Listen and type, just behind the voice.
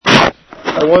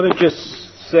I want to just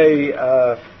say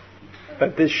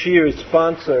that this year is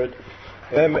sponsored,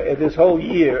 this whole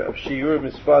year of Shiurim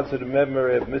is sponsored in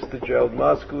memory of Mr. Gerald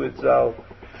Moskowitz Zal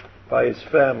by his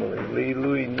family,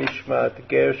 Leilui Nishmat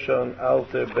Gershon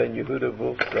Alter Ben Yehuda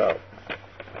Wolf Zal.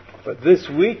 But this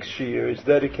week's Shiur is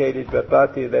dedicated by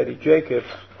Bati and Eddie Jacobs,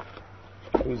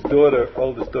 whose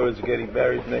oldest daughter, is getting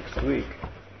married next week,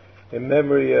 in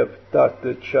memory of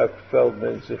Dr. Chuck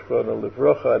Feldman, Zichrono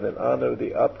Livrocha, and in honor of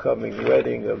the upcoming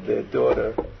wedding of their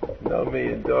daughter,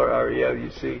 Naomi and Dor Ariel.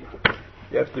 You see,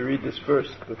 you have to read this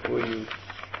first before you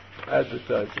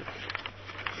advertise it.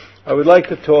 I would like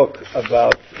to talk a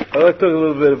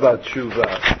little bit about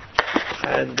Teshuvah.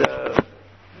 And,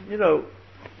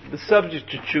 the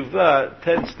subject of Teshuvah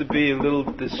tends to be a little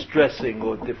distressing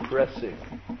or depressing,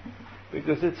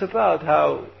 because it's about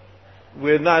how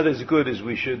we're not as good as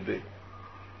we should be.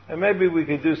 And maybe we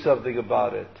can do something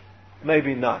about it.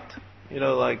 Maybe not.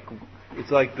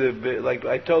 It's like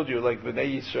I told you, like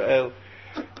Bnei Yisrael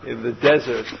in the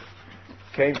desert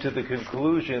came to the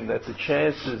conclusion that the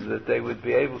chances that they would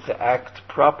be able to act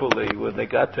properly when they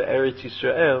got to Eretz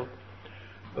Yisrael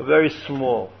were very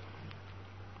small.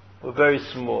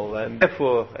 And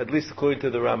therefore, at least according to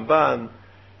the Ramban,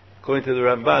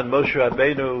 Moshe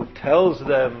Rabbeinu tells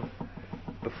them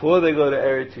before they go to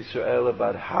Eretz Yisrael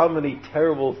about how many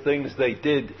terrible things they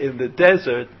did in the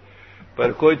desert,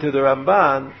 but according to the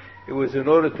Ramban, it was in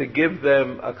order to give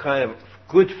them a kind of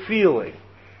good feeling,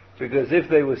 because if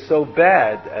they were so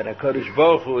bad, and HaKadosh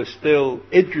Baruch Hu was still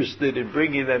interested in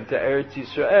bringing them to Eretz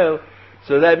Yisrael,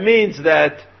 so that means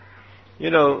that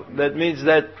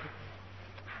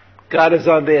God is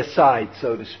on their side,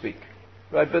 so to speak.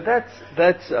 Right? But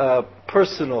that's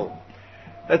personal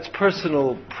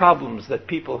problems that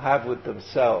people have with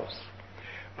themselves.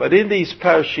 But in these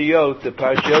parashiyot, the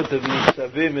parashiyot of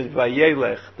Nitzavim and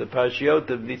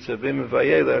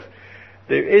Vayelech,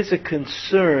 there is a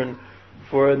concern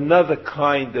for another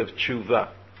kind of tshuva.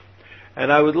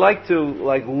 And I would like to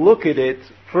look at it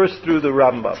first through the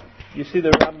Rambam. You see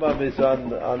the Rambam is on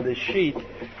the sheet,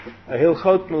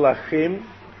 Hilchot Melachim,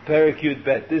 Perek Yud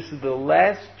Bet. This is the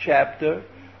last chapter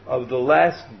of the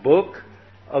last book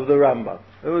of the Rambam.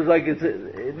 It was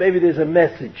maybe there's a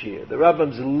message here. The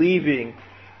Rambam's leaving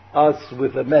us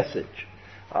with a message,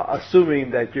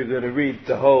 assuming that you're going to read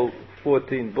the whole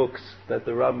 14 books that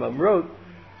the Rambam wrote.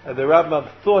 And the Rambam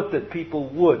thought that people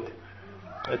would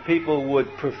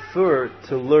prefer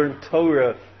to learn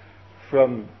Torah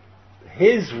from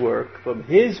his work, from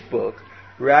his book,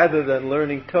 rather than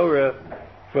learning Torah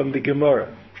from the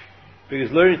Gemara.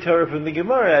 Because learning Torah from the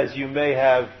Gemara, as you may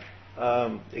have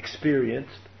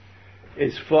experienced,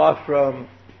 is far from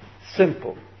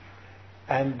simple.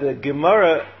 And the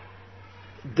Gemara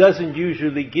doesn't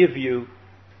usually give you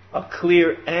a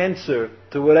clear answer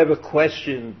to whatever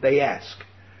question they ask.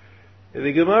 In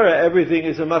the Gemara, everything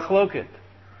is a machloket.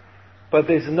 But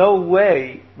there's no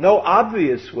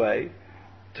obvious way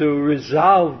to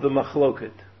resolve the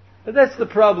machloket. And that's the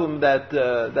problem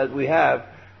that we have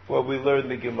when we learn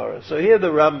the Gemara. So here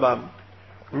the Rambam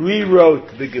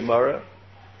rewrote the Gemara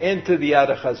into the Yad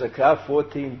HaChazakah,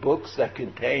 14 books that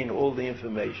contain all the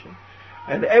information.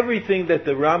 And everything that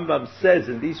the Rambam says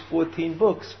in these 14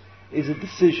 books is a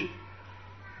decision.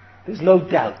 There's no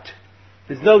doubt.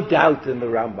 There's no doubt in the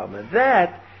Rambam. And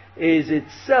that is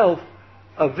itself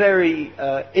a very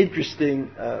interesting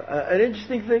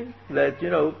thing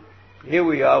that, here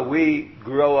we are, we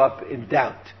grow up in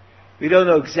doubt. We don't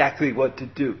know exactly what to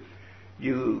do.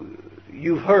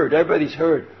 You've heard, everybody's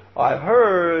heard, I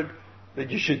heard that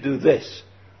you should do this.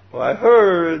 Or I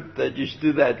heard that you should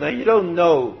do that. Now you don't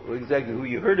know exactly who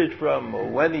you heard it from, or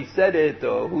when he said it,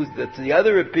 or that's the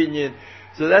other opinion.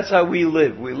 So that's how we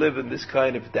live. We live in this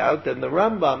kind of doubt, and the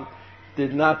Rambam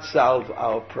did not solve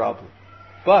our problem.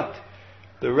 But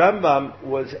the Rambam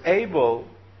was able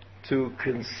to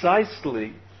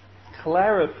concisely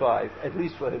clarify, at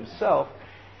least for himself,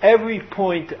 every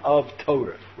point of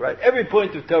Torah, right? Every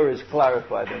point of Torah is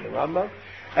clarified in the Rambam.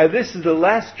 And this is the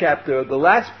last chapter of the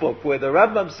last book where the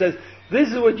Rambam says, this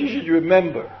is what you should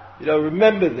remember.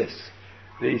 Remember this.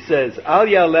 He says, Al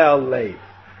Yaleh Al Leiv.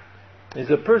 Is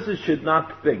a person should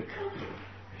not think.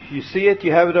 You see it?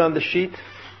 You have it on the sheet?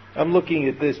 I'm looking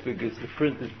at this because the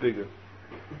print is bigger.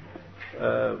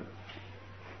 I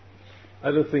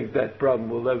don't think that problem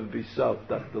will ever be solved,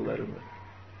 Dr. Letterman.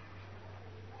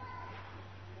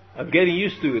 I'm getting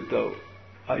used to it, though.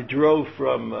 I drove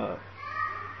from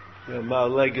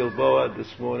Ma'aleh Gilboa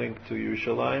this morning to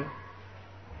Yerushalayim.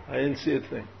 I didn't see a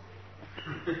thing.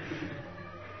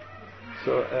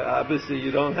 So obviously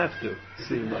you don't have to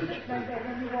see much.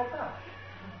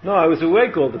 No, I was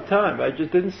awake all the time. I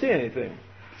just didn't see anything.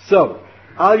 So,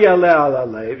 Al Yaleh Al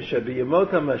Alev, Shabi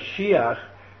Yemot HaMashiach,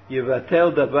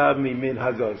 Yivatel Davar Mimin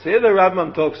Hagos. Here the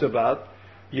Rambam talks about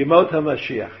Yemot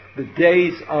HaMashiach, the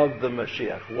days of the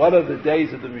Mashiach. What are the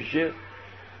days of the Mashiach?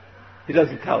 He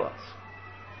doesn't tell us.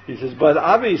 He says, but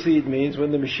obviously it means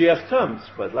when the Mashiach comes.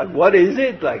 But like, what is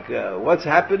it? Like, what's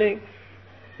happening?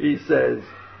 He says,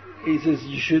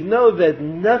 you should know that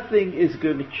nothing is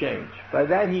going to change. By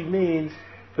that he means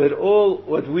that all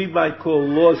what we might call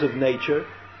laws of nature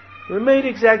remain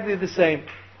exactly the same.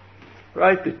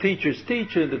 Right? The teacher's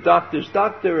teacher, the doctor's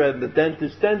doctor, and the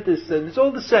dentist's dentist, and it's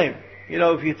all the same. You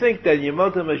know, if you think that in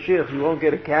Yemot HaMashiach you won't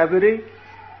get a cavity,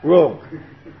 wrong.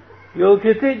 You'll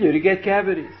continue to get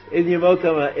cavities in Yemot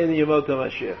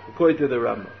HaMashiach, according to the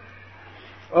Rambam.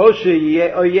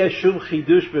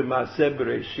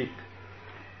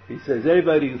 He says,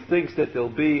 everybody who thinks that there'll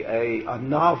be a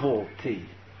novelty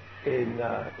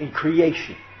in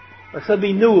creation, or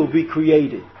something new will be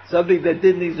created, something that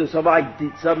didn't exist,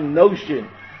 some notion,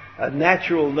 a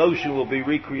natural notion will be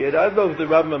recreated. I don't know if the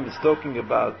Rambam is talking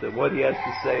about what he has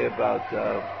to say about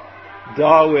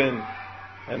Darwin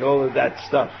and all of that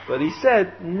stuff. But he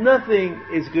said nothing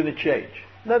is going to change.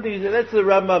 Nothing. That's the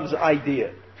Rambam's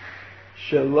idea.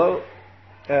 Shelo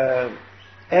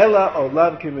Ela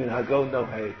Olam Kimin Hagon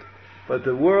Noheg. But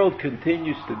the world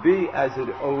continues to be as it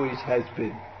always has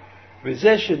been.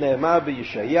 V'zeh shene'emar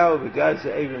b'Yeshayahu v'gaz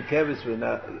ze'evim keves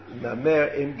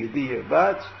v'namer im gedi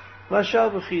yerbatz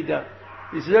mashal v'chida.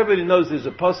 He says everybody knows there's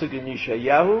a pasuk in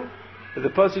Yeshayahu, but the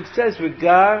pasuk says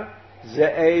v'gar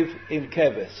ze'ev im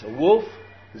keves, a wolf,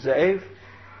 ze'ev,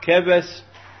 keves,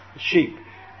 sheep.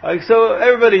 So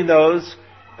everybody knows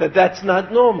that that's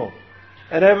not normal.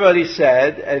 And everybody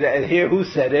said, and here who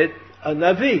said it? A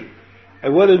Navi.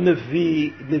 And what do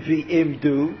Navi'im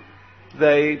do?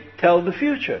 They tell the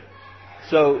future.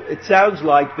 So it sounds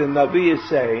like the Navi is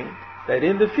saying that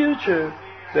in the future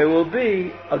there will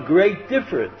be a great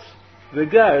difference.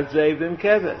 V'gar ze'evim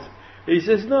keves. He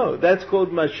says no, that's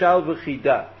called mashal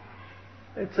v'chida.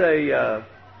 It's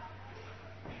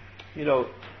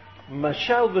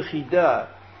mashal v'chida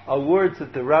are words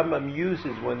that the Rambam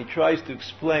uses when he tries to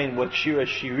explain what Shir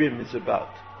HaShirim is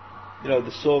about.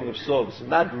 The Song of Songs. It's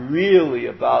not really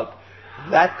about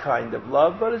that kind of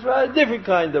love, but it's about a different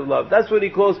kind of love. That's what he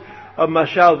calls a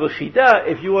mashal v'chida.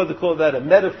 If you want to call that a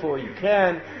metaphor, you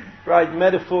can. Right?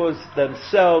 Metaphors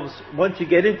themselves, once you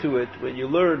get into it, when you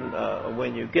learn,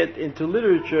 when you get into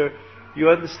literature, you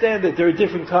understand that there are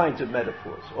different kinds of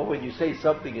metaphors. Or when you say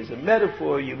something is a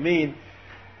metaphor, may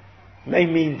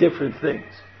mean different things.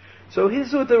 So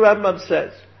here's what the Rambam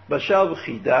says. Mashal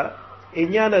v'chida,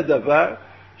 inyan hadavar,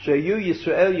 שהיו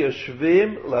ישראל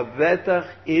יושבים לבטח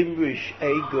עם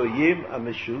רשעי גויים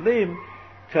המשולים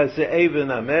כזאב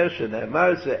ונמר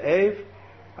שנאמר זאב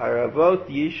ערבות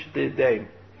ישדדם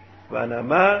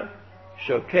ונמר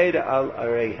שוקד על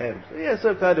עריהם. So he has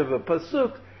some kind of a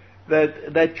pasuk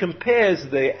that compares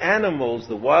the animals,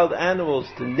 the wild animals,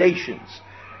 to nations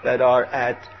that are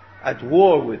at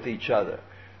war with each other.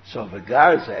 So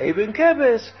v'gar za'ev and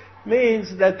keves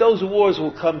means that those wars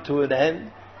will come to an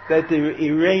end, that the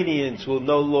Iranians will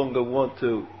no longer want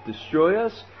to destroy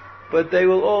us, but they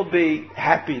will all be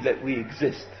happy that we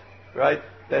exist. Right?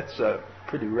 That's a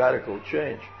pretty radical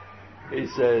change. He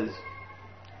says,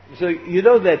 so you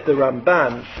know that the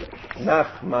Ramban,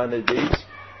 Nachmanides,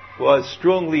 was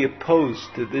strongly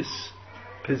opposed to this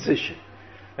position.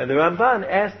 And the Ramban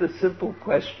asked a simple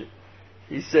question.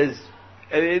 He says,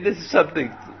 and this is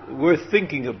something worth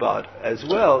thinking about as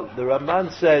well. The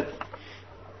Ramban said,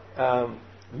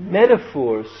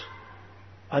 metaphors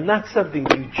are not something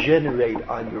you generate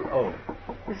on your own.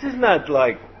 This is not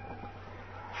like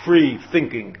free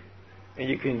thinking, and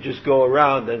you can just go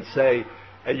around and say,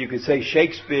 and you could say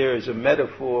Shakespeare is a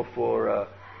metaphor for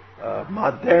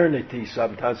modernity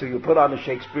sometimes, so you put on a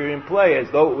Shakespearean play as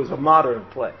though it was a modern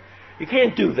play. You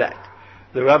can't do that.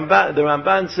 The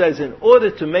Ramban says in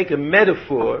order to make a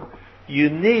metaphor, you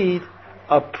need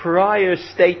a prior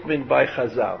statement by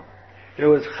Chazal. In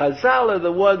other words, Chazal are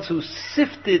the ones who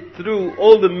sifted through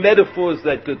all the metaphors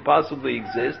that could possibly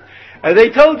exist, and they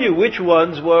told you which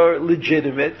ones were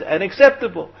legitimate and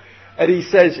acceptable. And he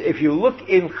says, if you look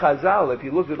in Chazal, if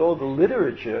you look at all the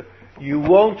literature, you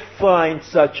won't find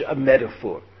such a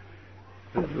metaphor.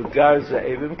 The V'gar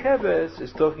za'evim keves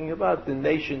is talking about the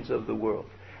nations of the world.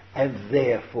 And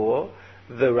therefore,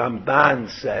 the Ramban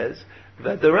says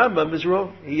that the Rambam is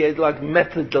wrong. He had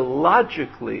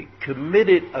methodologically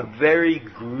committed a very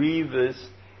grievous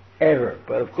error.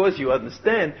 But of course you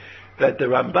understand that the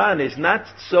Ramban is not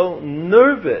so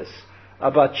nervous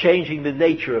about changing the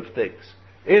nature of things.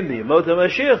 in the Yemot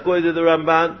HaMashiach, according to the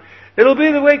Ramban, it'll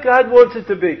be the way God wants it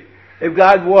to be. If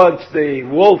God wants the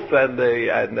wolf and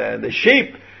the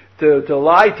sheep to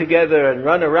lie together and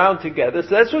run around together, so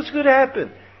that's what's going to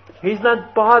happen. He's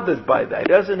not bothered by that. He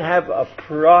doesn't have a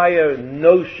prior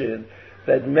notion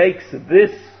that makes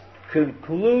this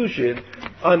conclusion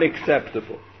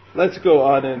unacceptable. Let's go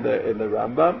on in the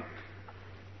Rambam.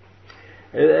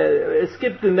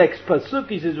 Skip the next pasuk.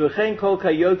 He says, "V'chein kol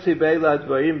kayotzi be'ela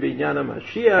advarim b'inyan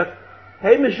HaMashiach."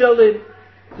 Hey, Mishalim,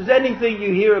 if there's anything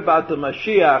you hear about the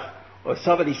Mashiach, or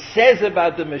somebody says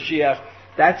about the Mashiach,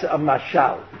 that's a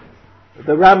mashal.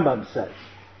 The Rambam says.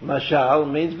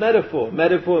 Mashal means metaphor.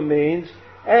 Metaphor means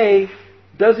A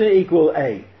doesn't equal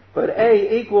A, but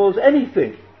A equals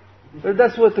anything. But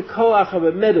that's what the koach of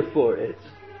a metaphor is,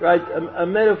 right? A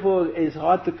metaphor is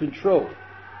hard to control.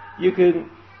 You can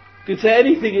say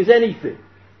anything is anything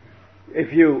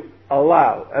if you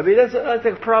allow. I mean, that's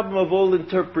a problem of all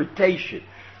interpretation,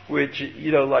 which,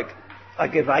 like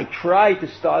if I try to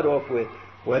start off with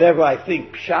whatever I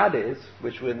think pshat is,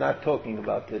 which we're not talking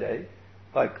about today,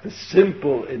 like the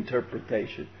simple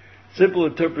interpretation. Simple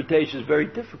interpretation is very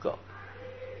difficult,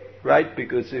 right?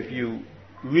 Because if you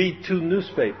read two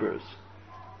newspapers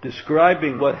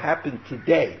describing what happened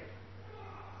today,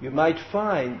 you might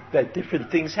find that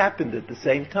different things happened at the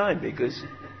same time because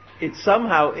it's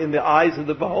somehow in the eyes of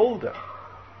the beholder,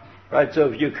 right?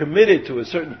 So if you're committed to a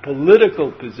certain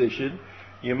political position,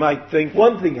 you might think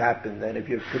one thing happened. And if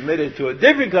you're committed to a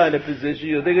different kind of position,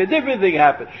 you'll think a different thing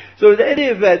happened. So in any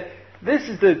event, this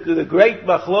is the great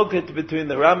machloket between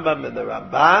the Rambam and the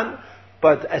Ramban.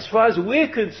 But as far as we're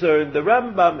concerned, the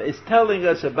Rambam is telling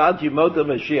us about Yemot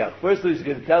HaMashiach. Firstly, he's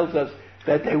going to tell us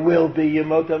that there will be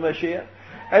Yemot HaMashiach.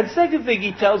 And second thing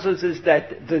he tells us is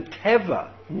that the teva,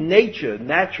 nature,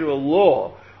 natural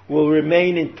law, will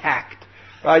remain intact.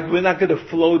 Right? We're not going to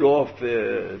float off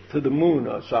to the moon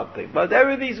or something. But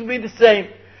everything's going to be the same.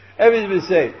 Everything's going to be the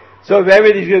same. So if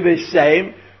everything's going to be the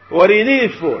same, what do you need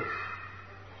it for?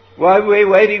 Why are we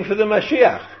waiting for the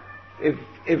Mashiach? If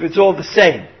it's all the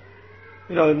same.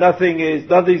 Nothing's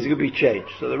going to be changed.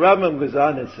 So the Rambam goes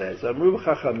on and says, Amru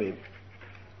Chachamim,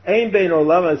 Ein bein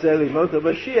olam hazeh limot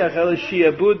HaMashiach ela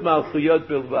shi'abud malchuyot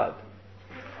bilvad.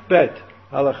 Bet.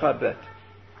 Halacha bet.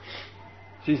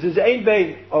 She says, Ein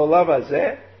bein olam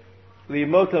hazeh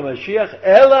limot HaMashiach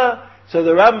ela. So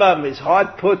the Rambam is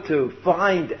hard put to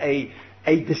find a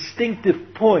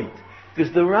distinctive point.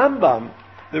 Because the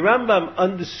Rambam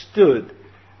understood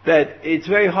that it's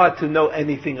very hard to know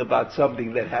anything about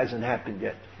something that hasn't happened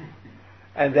yet.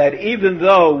 And that even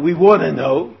though we want to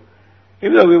know,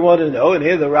 and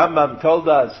here the Rambam told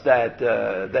us that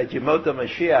Yemot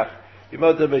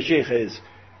HaMashiach is,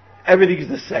 everything's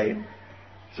the same.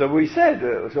 So we said,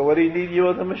 so what do you need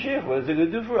Yemot HaMashiach? What is it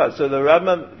going to do for us? So the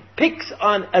Rambam picks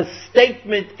on a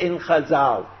statement in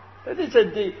Chazal.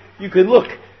 You can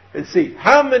look and see,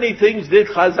 how many things did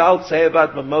Chazal say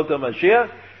about Yemot HaMashiach?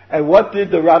 And what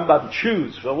did the Rambam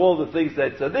choose from all the things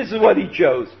that said? This is what he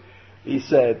chose. He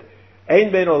said,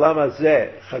 Ein bein olam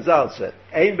hazeh, Chazal said,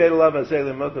 Ein bein olam hazeh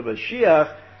limot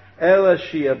HaMashiach, ela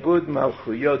shi'abud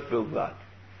malchuyot bilvad.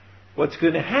 What's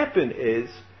going to happen is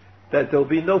that there'll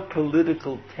be no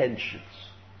political tensions.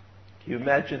 Can you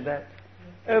imagine that?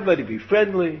 Everybody be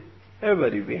friendly,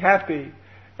 everybody be happy,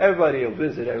 everybody will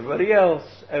visit everybody else,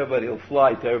 everybody will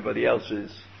fly to everybody else's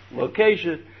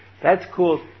location. That's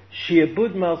called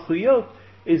Shi'abud Malchuyot,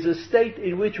 is a state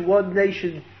in which one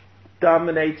nation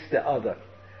dominates the other.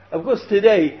 Of course,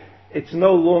 today, it's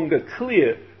no longer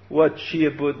clear what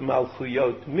Shi'abud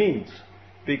Malchuyot means,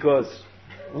 because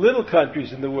little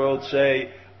countries in the world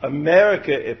say,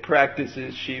 America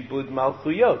practices Shi'abud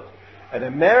Malchuyot, and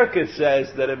America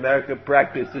says that America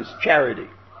practices charity.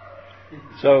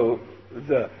 So,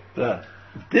 the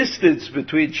distance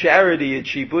between charity and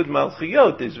Shi'abud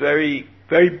Malchuyot is very,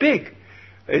 very big.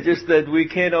 It's just that we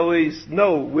can't always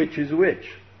know which is which.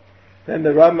 Then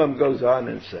the Rambam goes on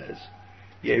and says,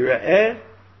 Yera'eh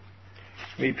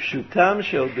mipshutam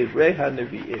shel divrei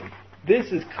hanevi'im.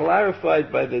 This is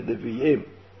clarified by the Nevi'im,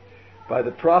 by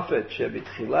the prophet,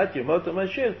 Shebitchilat Yemot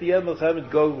HaMashiach tiyeh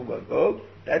milchemet Gog u'Magog.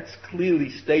 That's clearly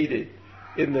stated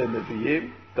in the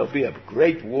Nevi'im. There'll be a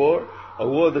great war, a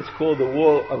war that's called the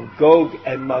war of Gog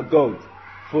and Magog,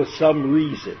 for some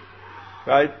reason.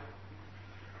 Right?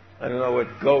 I don't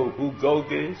know who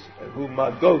Gog is and who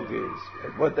Magog is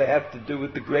and what they have to do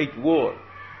with the Great War.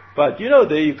 But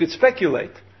you could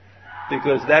speculate,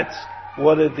 because that's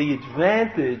one of the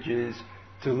advantages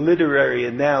to literary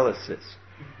analysis.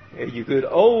 You could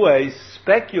always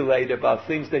speculate about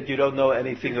things that you don't know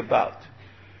anything about.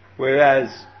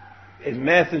 Whereas in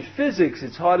math and physics,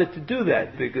 it's harder to do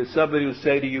that because somebody will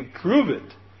say to you, prove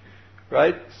it.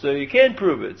 Right? So you can't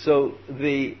prove it. So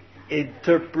the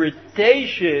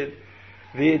interpretation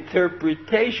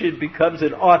becomes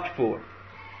an art form.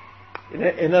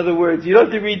 In other words, you don't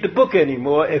have to read the book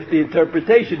anymore if the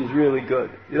interpretation is really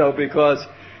good. Because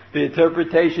the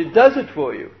interpretation does it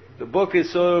for you. The book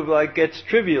is sort of like gets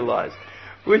trivialized,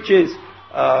 which is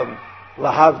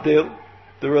lahavdil,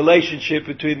 the relationship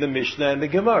between the Mishnah and the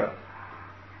Gemara.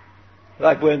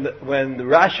 Like when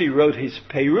Rashi wrote his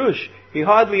Perush, he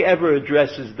hardly ever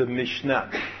addresses the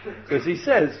Mishnah. Because he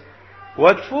says,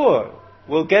 what for?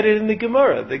 We'll get it in the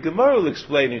Gemara. The Gemara will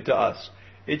explain it to us.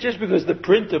 It's just because the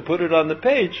printer put it on the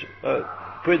page.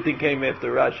 Printing came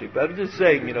after Rashi. But I'm just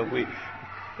saying, we,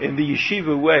 in the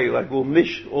yeshiva way, like we'll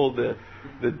mish all the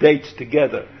dates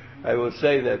together. I will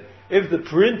say that if the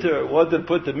printer wanted to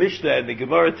put the Mishnah and the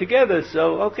Gemara together,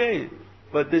 so okay.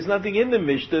 But there's nothing in the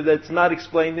Mishnah that's not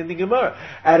explained in the Gemara.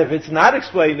 And if it's not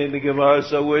explained in the Gemara,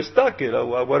 so we're stuck,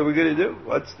 What are we going to do?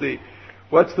 What's the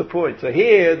point? So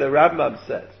here the Rambam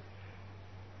says,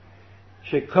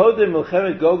 Shekodem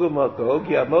Milchemet Gog uMagog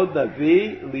Yamod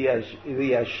Navi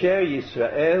Liyasher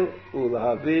Yisrael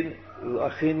Ulahavin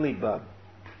Ulachin Libam.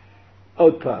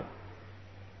 Od Pam.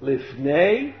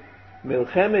 Lifnei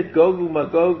Milchemet Gog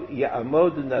uMagog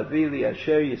Yamod Navi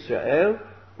Liyasher Yisrael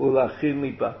Ulachin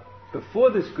Libam. Before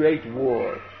this great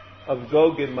war of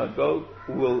Gog and Magog,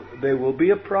 there will be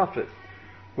a prophet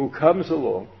who comes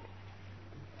along,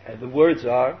 and the words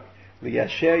are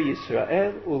Liyasher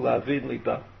Yisrael Ulavin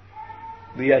Libam.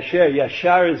 Liyasher,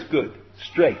 Yashar is good,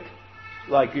 straight.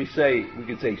 Like we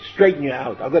could say, straighten you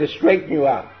out. I'm going to straighten you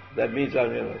out. That means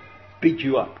I'm going to beat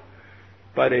you up.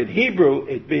 But in Hebrew,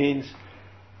 it means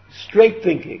straight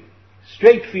thinking,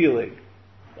 straight feeling.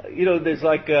 There's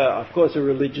of course, a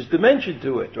religious dimension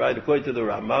to it, right? According to the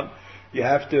Rambam, you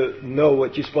have to know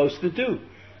what you're supposed to do.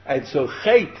 And so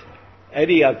chet,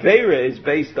 any avera, is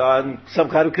based on some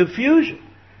kind of confusion.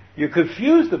 You're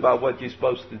confused about what you're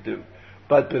supposed to do.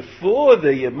 But before the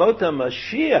Yemot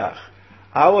HaMashiach,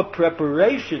 our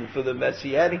preparation for the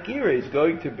Messianic era is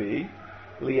going to be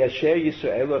Liyasher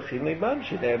Yisrael Ochin Libam,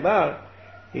 Shneimar,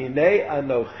 Hinei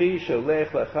Anochi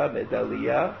Sholech Lachem Et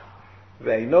Aliyah,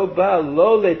 Ve'ino ba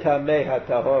lo letamei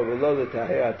hatahor v'lo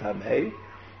letaher hatamei.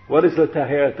 What is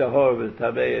letaher hatahor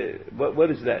v'letamei? What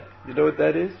is that? You know what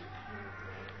that is?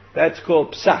 That's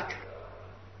called psak.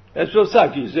 That's called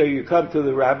psak. You come to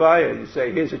the rabbi and you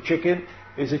say, here's a chicken.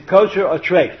 Is it kosher or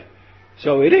treif?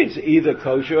 So it is either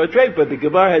kosher or treif. But the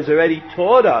Gemara has already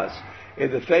taught us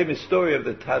in the famous story of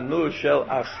the Tanur Shel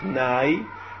Achnai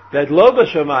that lo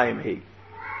b'shamayim hi.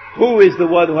 Who is the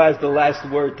one who has the last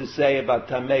word to say about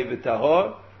Tamei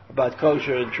v'Tahor, about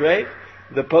kosher and treif?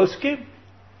 The poskim?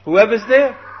 Whoever's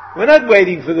there. We're not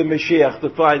waiting for the Mashiach to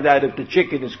find out if the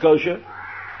chicken is kosher.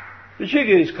 The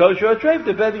chicken is kosher or treif,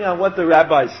 depending on what the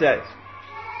rabbi says.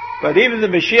 But even the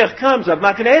Mashiach comes, I'm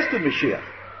not going to ask the Mashiach.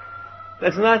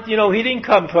 That's not, he didn't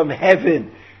come from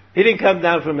heaven. He didn't come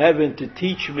down from heaven to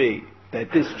teach me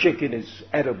that this chicken is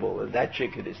edible and that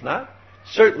chicken is not.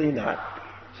 Certainly not.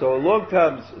 So along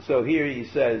comes, so here he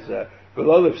says,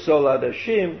 V'lo lefsol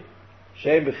adashim,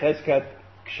 she'em b'cheskat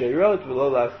ksherot,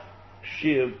 v'lo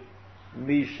lachshir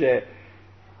mishe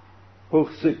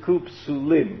huchseku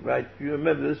psulim. Right? You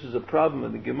remember this was a problem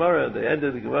in the Gemara, at the end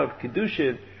of the Gemara of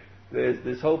Kedushin, there's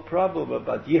this whole problem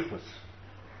about yichus.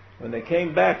 When they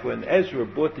came back, when Ezra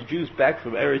brought the Jews back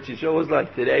from Eretz Yisrael, it was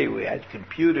like today, we had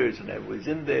computers and everyone's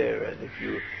in there, and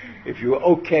if you're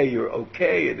okay, you're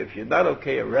okay, and if you're not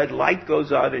okay, a red light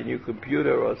goes on in your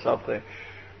computer or something.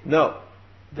 No.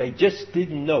 They just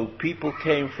didn't know. People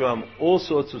came from all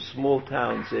sorts of small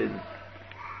towns in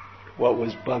what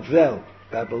was Bavel,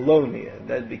 Babylonia, and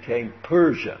then became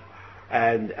Persia.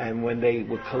 And when they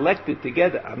were collected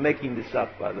together, I'm making this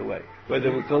up, by the way, when they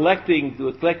were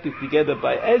collected together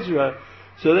by Ezra,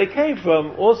 so they came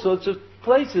from all sorts of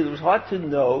places. It was hard to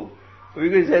know. We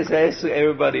could just ask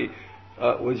everybody,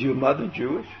 was your mother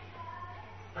Jewish?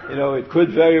 It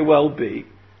could very well be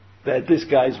that this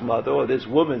guy's mother or this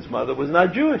woman's mother was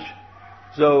not Jewish.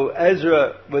 So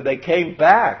Ezra, when they came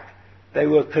back, they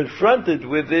were confronted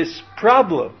with this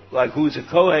problem, like who's a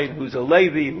Kohen, who's a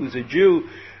Levi, who's a Jew,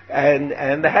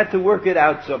 and they had to work it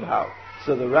out somehow.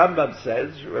 So the Rambam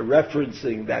says,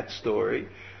 referencing that story,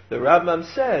 the Rambam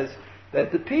says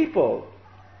that Eliyahu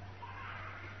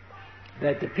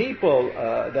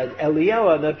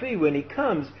Hanavi, when he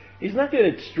comes, he's not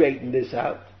going to straighten this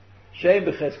out. So all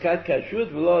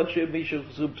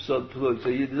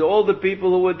the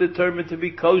people who were determined to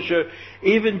be kosher,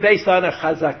 even based on a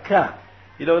chazakah.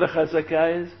 You know what a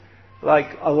chazakah is?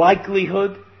 Like a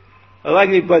likelihood.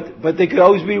 But they could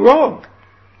always be wrong.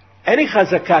 Any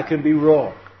chazakah can be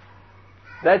wrong.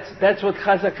 That's what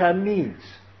chazakah means.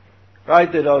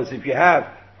 Right? That is, if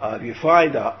you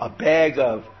find a bag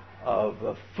of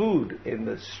food in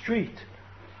the street,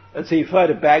 let's say you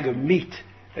find a bag of meat,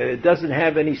 and it doesn't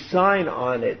have any sign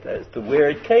on it as to where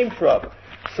it came from.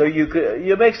 So you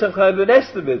make some kind of an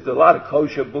estimate. There's a lot of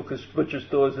kosher butcher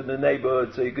stores in the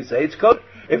neighborhood, so you could say it's kosher.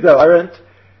 If there aren't,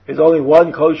 there's only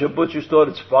one kosher butcher store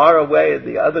that's far away, and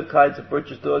the other kinds of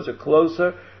butcher stores are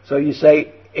closer. So you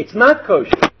say it's not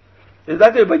kosher. It's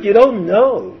not good, but you don't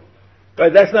know.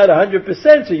 Right? That's not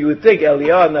 100%. So you would think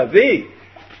Eliyahu Navi,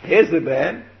 here's the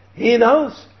man, he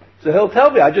knows. So he'll tell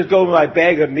me. I just go with my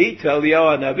bag of meat to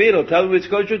Eliyahu Navi, and he'll tell me it's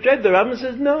kosher trade. The Rambam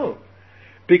says no.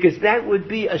 Because that would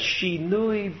be a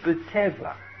shinui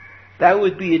b'teva. That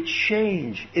would be a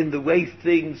change in the way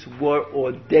things were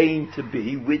ordained to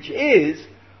be, the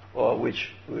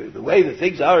way the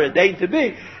things are ordained to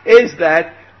be, is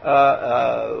that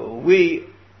we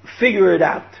figure it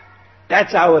out.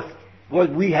 That's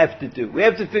what we have to do. We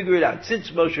have to figure it out.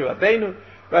 Since Moshe Rabbeinu,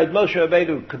 right, Moshe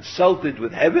Rabbeinu consulted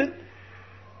with heaven,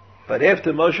 but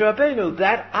after Moshe Rabbeinu,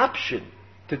 that option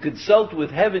to consult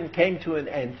with heaven came to an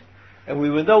end. And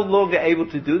we were no longer able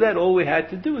to do that. All we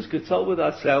had to do was consult with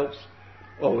ourselves,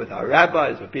 or with our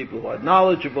rabbis, or people who are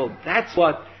knowledgeable. That's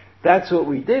what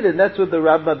we did, and that's what the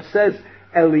Rambam says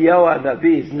Eliyahu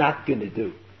Navi is not going to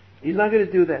do. He's not going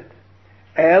to do that.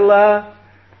 Ela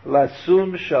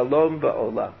lasum shalom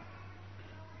ba'olam.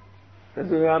 That's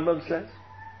what the Rambam says.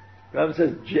 The Rambam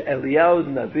says Eliyahu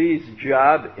Navi's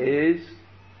job is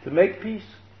to make peace.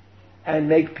 And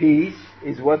make peace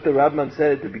is what the Rambam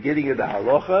said at the beginning of the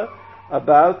halacha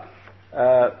about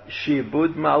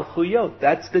Shibud Malchuyot.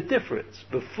 That's the difference.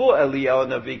 Before Eliyahu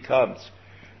Navi comes,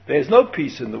 there's no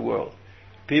peace in the world.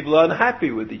 People are unhappy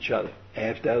with each other.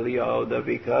 After Eliyahu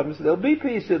Navi comes, there'll be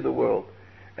peace in the world.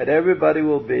 And everybody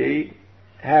will be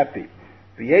happy.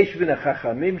 V'yesh v'na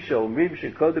chachamim she'omrim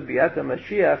shekodem biyat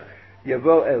HaMashiach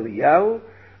yavo Eliyahu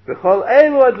v'chol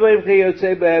elu advarim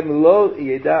cheyotzei behem lo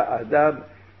yeda adam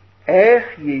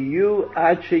ech yiyu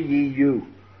ad sheyiyu.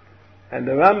 And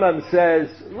the Rambam says,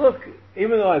 look,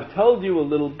 even though I've told you a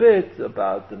little bit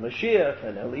about the Mashiach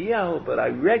and Eliyahu, but I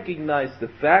recognize the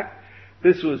fact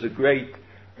this was a great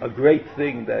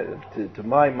thing that, to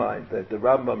my mind, that the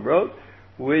Rambam wrote,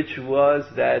 which was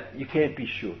that you can't be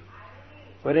sure.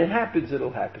 When it happens,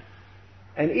 it'll happen.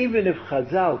 And even if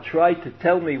Chazal tried to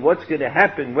tell me what's going to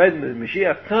happen when the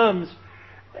Mashiach comes,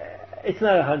 it's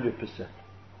not 100%.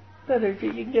 You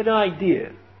can get an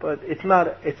idea, but it's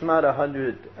not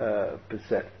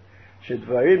 100%.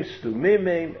 Shedvarim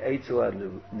stumim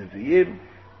eitzel neviim.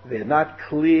 They're not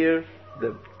clear.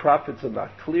 The prophets are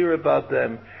not clear about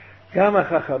them. Gama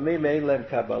chachamim ein lem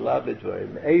kabbalah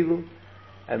b'dvarim elu,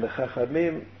 and the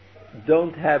chachamim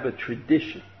don't have a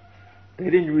tradition. They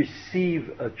didn't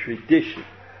receive a tradition.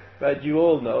 Right? You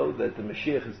all know that the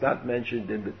Mashiach is not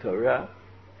mentioned in the Torah.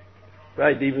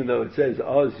 Right, even though it says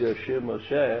Oz Yashir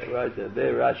Moshe, right,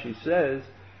 there Rashi says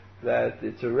that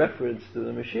it's a reference to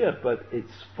the Mashiach, but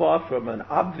it's far from an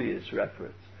obvious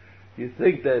reference. You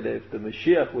think that if the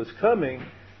Mashiach was coming,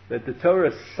 that the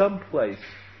Torah someplace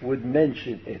would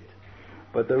mention it.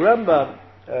 But the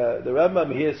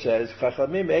Rambam here says,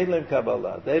 Chachamim ein lem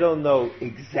kabbalah. They don't know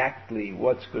exactly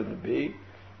what's going to be.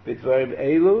 B'dvarim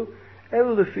elu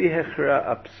lefi hechra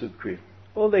apsukim.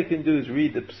 All they can do is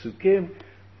read the psukim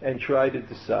and try to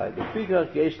decide.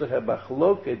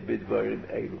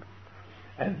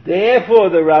 And therefore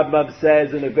the Rambam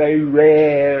says in a very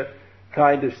rare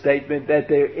kind of statement that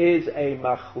there is a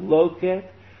machloket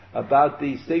about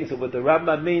these things. And what the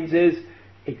Rambam means is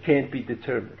it can't be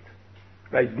determined.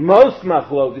 Right? Most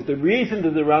machloket, the reason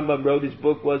that the Rambam wrote his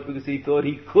book was because he thought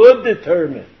he could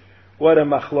determine what a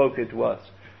machloket was.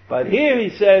 But here he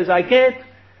says,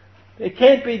 it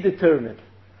can't be determined.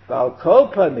 Val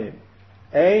kol panim,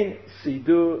 ein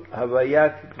sidur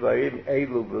havayat dvarim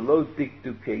elu v'lo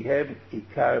dikdukehem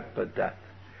ikar padat.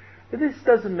 This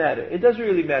doesn't matter. It doesn't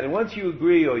really matter. Once you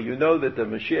agree or you know that the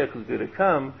Mashiach is going to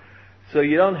come, so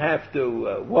you don't have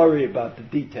to worry about the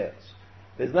details.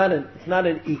 It's not an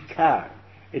ikar.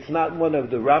 It's not one of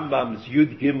the Rambam's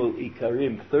Yud Gimel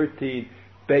Ikarim, 13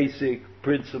 basic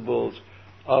principles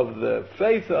of the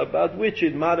faith, about which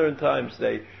in modern times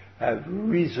they have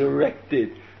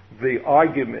resurrected the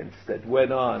arguments that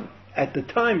went on at the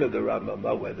time of the Rambam,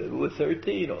 whether it was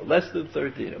 13 or less than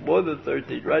 13 or more than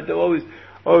 13, right? There are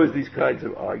always these kinds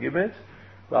of arguments.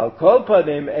 Val kol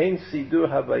panim ein sidur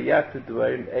havayat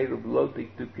dvarim elu v'lo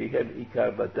dikdukehem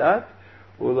ikar badat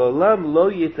u'lolam lo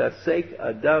yitasek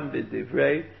adam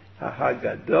b'divrei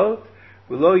hahagadot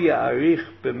V'lo ya'arich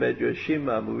b'medrashim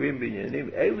amurim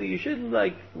b'inyanim elu. You shouldn't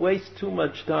waste too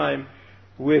much time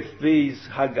with these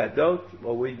Haggadot,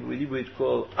 or we would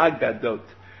call Aggadot,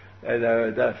 and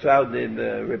that are found in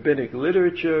rabbinic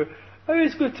literature. I mean,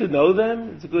 it's good to know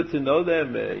them. If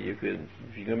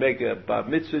you can make a bar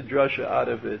mitzvah drasha out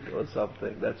of it or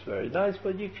something, that's very nice.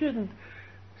 But you shouldn't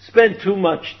spend too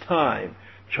much time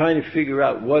trying to figure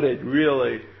out what it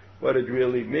really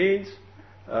means.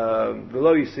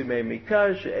 V'lo yisimei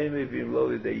mikash, ein mevim lo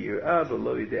lidei yirah,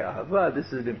 v'lo lidei ahava. This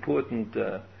is an important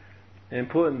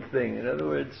thing. In other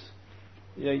words,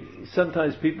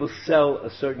 sometimes people sell a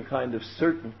certain kind of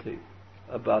certainty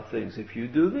about things. If you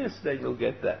do this, then you'll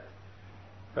get that.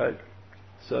 Right?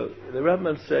 So the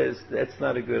Rambam says that's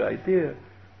not a good idea.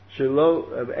 So you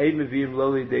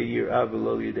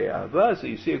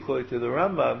see, according to the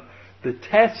Rambam, the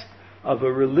test of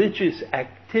a religious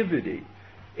activity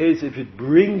is if it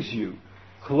brings you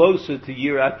closer to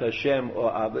Yirat Hashem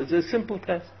or Abba. It's a simple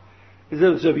test.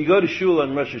 So if you go to Shul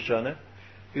on Rosh Hashanah,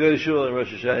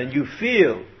 and you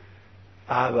feel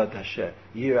Ahavat Hashem,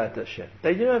 Yirat Hashem,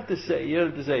 then you don't have to say he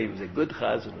was a good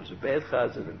chazan, he was a bad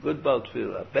chazan, a good Baal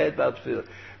Tefillah, a bad Baal Tefillah,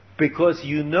 because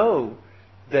you know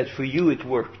that for you it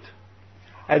worked.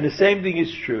 And the same thing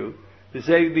is true. The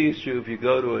same thing is true if you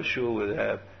go to a shul where they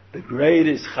have the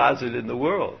greatest chazan in the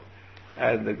world,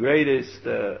 and the greatest,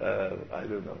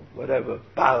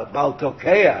 Baal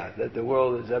Tokeah that the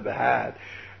world has ever had.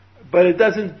 But it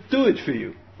doesn't do it for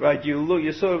you, right?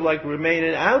 You sort of remain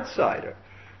an outsider.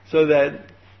 So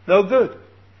that, no good.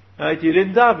 Right? You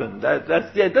didn't daven.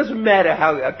 It doesn't matter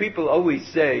how, people always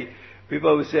say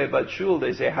about shul,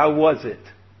 they say, how was it?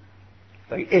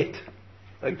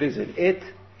 There's an it,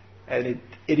 and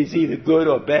it is either good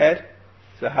or bad.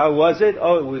 So how was it?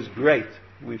 Oh, it was great.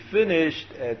 We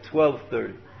finished at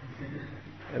 12:30.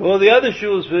 And all the other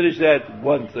shuls finished at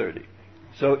 1:30.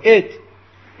 So it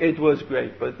was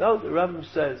great. But no, the Rambam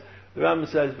says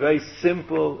very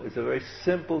simple. It's a very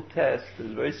simple test. It's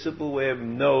a very simple way of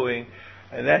knowing,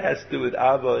 and that has to do with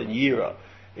Ava and Yira.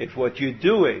 If what you're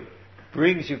doing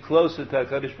brings you closer to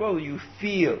HaKadosh Baruch Hu, you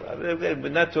feel. We're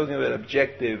not talking about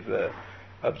objective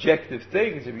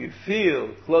things. If you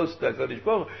feel close to HaKadosh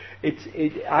Baruch Hu,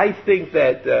 I think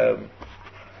that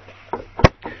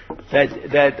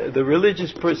the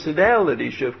religious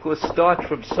personality should, of course, start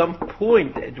from some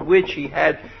point at which he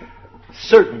had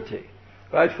certainty.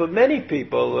 Right? For many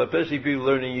people, especially people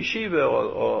learning yeshiva,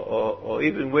 or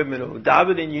even women who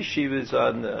daven in yeshivas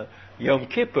on Yom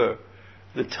Kippur,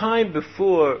 the time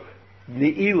before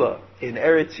Ne'ilah in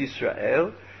Eretz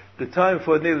Yisrael,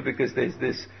 because there's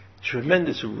this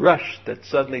tremendous rush that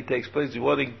suddenly takes place. You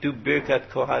want to do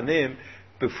Birkat Kohanim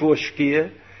before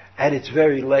Shkia, and it's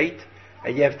very late,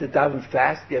 and you have to daven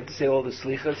fast. You have to say all the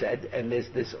slichas, and there's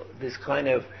this kind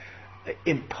of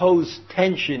imposed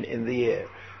tension in the air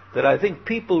that I think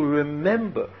people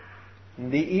remember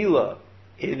Ne'ilah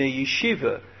in a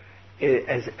yeshiva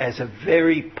as a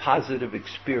very positive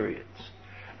experience.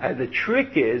 And the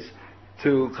trick is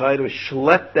to kind of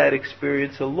schlep that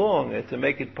experience along and to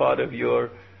make it part of your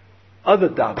other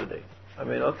davening. I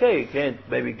mean, okay, you can't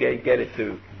maybe get it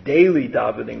to daily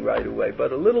davening right away,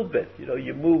 but a little bit.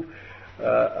 You move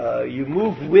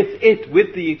with it,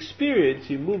 with the experience.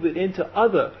 You move it into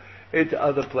other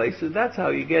places. That's how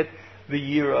you get the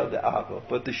Yira, the Ava.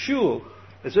 But the shul,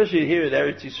 especially here in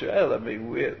Eretz Yisrael, I mean,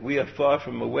 we are far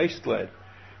from a wasteland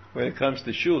when it comes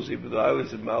to shuls. Even though I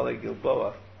was in Ma'ale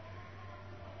Gilboa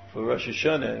for Rosh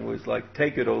Hashanah, and it was like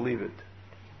take it or leave it.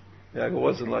 It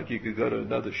wasn't like you could go to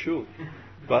another shul,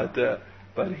 but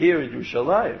here in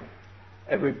Yerushalayim,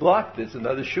 every block there's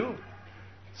another shul.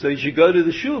 So you should go to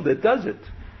the shul that does it.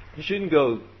 You shouldn't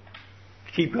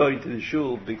keep going to the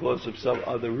shul because of some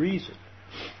other reason.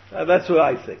 That's what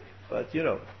I think. But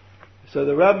so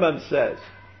the Rambam says,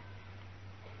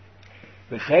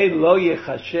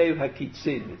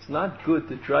 it's not good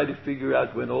to try to figure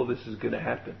out when all this is going to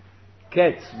happen.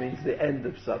 Ketz means the end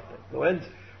of something.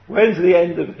 When's the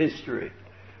end of history?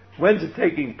 When's it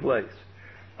taking place?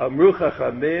 Amru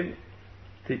Chachamim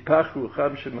tipach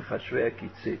rucham shemechashvei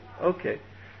hakitzin. Okay.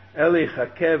 Eli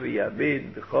chakev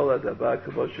yamin b'chol hadavar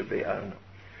kamo shebe'arnu.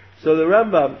 So the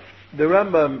Rambam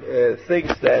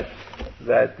thinks that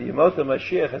the Yemot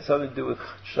HaMashiach has something to do with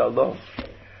Shalom.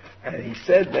 And he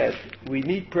said that we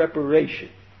need preparation.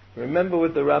 Remember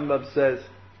what the Rambam says?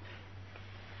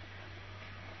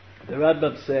 The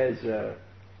Rambam says,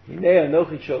 Hinei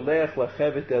anochi sholech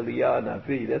lachem et Eliyah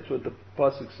Navi. That's what the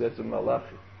pasuk says in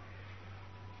Malachi.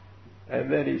 And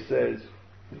then he says,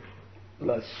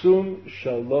 Lasum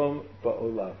Shalom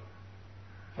Ba'olam.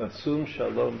 Asum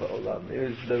Shalom Ba'olam.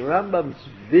 It is the Rambam's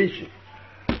vision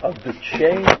of the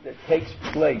change that takes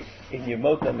place in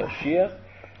Yemot HaMashiach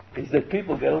is that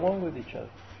people get along with each other.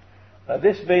 Now,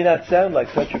 this may not sound like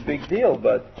such a big deal,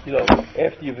 but,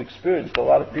 after you've experienced a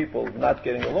lot of people not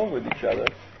getting along with each other,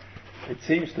 it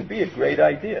seems to be a great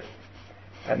idea.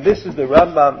 And this is the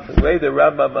Rambam, the way the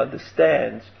Rambam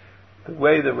understands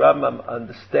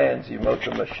Yemot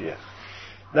HaMashiach.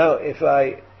 Now, if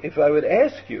I would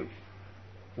ask you,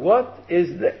 what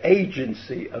is the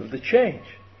agency of the change?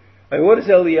 I mean, what does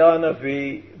Eliyahu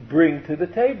Navi bring to the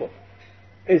table?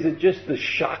 Is it just the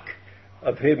shock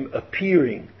of him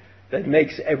appearing that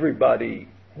makes everybody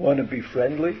want to be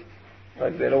friendly?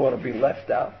 Like they don't want to be left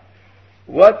out?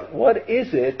 What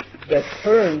is it that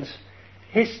turns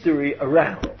history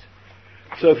around?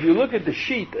 So if you look at the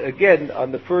sheet again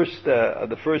on the first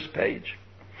page,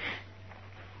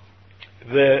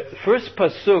 the first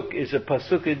pasuk is a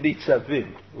pasuk in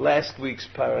Nitzavim, last week's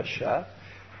parasha,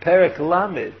 Perek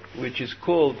Lamed, which is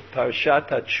called Parashat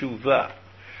HaTshuvah.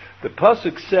 The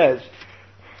pasuk says,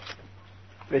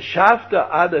 "V'shavta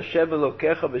ad Hashem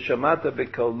Elokecha v'shamata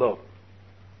b'kolo,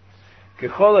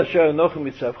 kechol asher anochi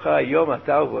mitzavcha hayom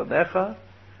ata uvonecha,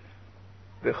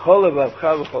 v'chol levavcha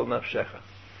v'chol nafshecha."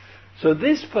 So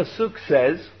this pasuk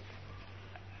says,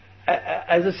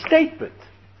 as a statement,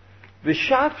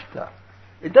 "V'shavta."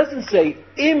 It doesn't say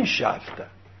im shavta.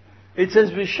 It says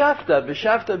v'shavta.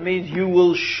 V'shavta means you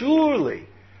will surely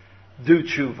do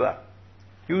tshuva.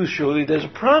 There's a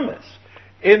promise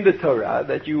in the Torah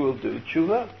that you will do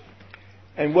tshuva.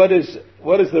 And what does the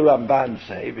Ramban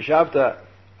say? V'shavta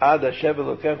ad Hashem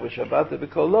Elokech v'shabata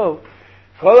b'kolo,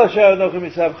 kol asher anochi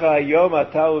mitzavcha hayom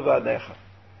ata uvanecha,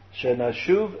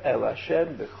 shenashuv el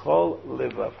Hashem b'chol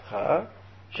levavcha,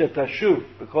 shetashuv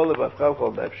b'chol levavcha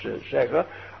v'chol nefshecha.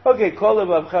 Okay, kol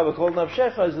levavcha v'chol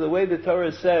nafshecha is the way the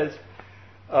Torah says,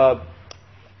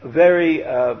 very,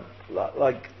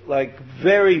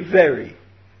 very.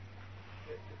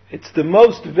 It's the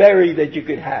most very that you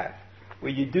could have.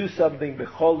 When you do something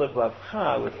b'chol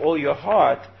levavcha, with all your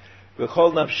heart,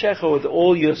 v'chol nafshecha, with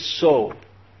all your soul.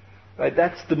 Right?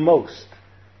 That's the most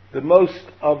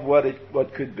of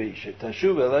what could be.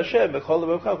 Shetashuv el Hashem b'chol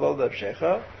levavcha v'chol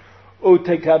nafshecha.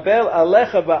 Utekabel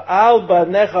alecha ba'al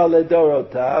banecha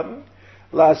ledorotam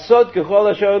lasot kechol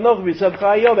asher anoch mitzavcha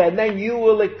hayom, and then you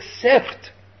will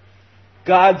accept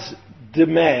God's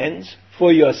demands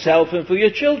for yourself and for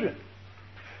your children.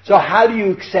 So how do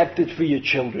you accept it for your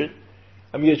children?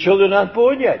 I mean, your children aren't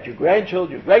born yet. Your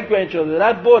grandchildren, your great-grandchildren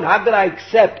are not born. How could I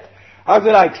accept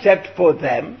for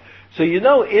them? So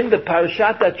in the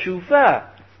Parashat HaTshuvah,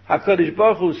 HaKadosh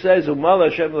Baruch Hu says, Umal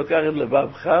Hashem lokach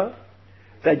levavcha,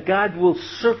 that God will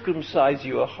circumcise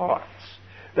your hearts.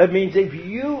 That means if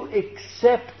you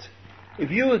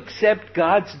accept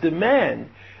God's demand,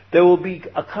 there will be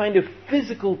a kind of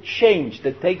physical change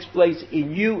that takes place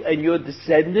in you and your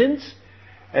descendants,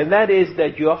 and that is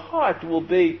that your heart will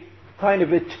be kind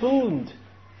of attuned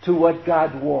to what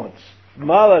God wants.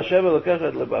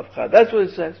 That's what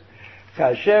it says.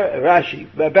 Rashi,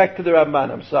 back to the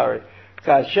Ramban, I'm sorry.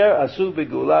 Kasher asu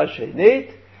begula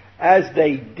shenit, as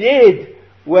they did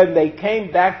when they came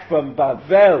back from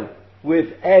Bavel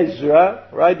with Ezra,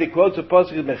 right? They quote the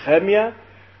pasuk in Nehemiah,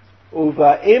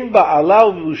 Uva'im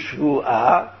ba'alav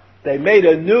l'shvu'ah, they made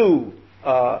a new,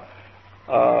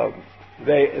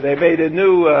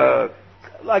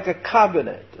 like a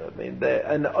covenant. I mean,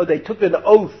 they took an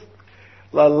oath.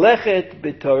 Lalechet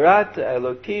b'torat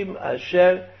Elokim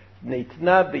asher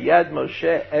nitna b'yad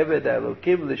Moshe eved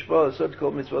Elokim lishmo asot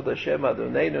kol mitzvot Hashem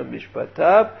Adoneinu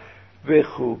mishpatav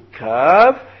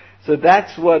v'chukav. So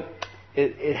that's what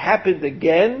it happened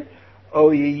again.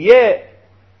 O yiyeh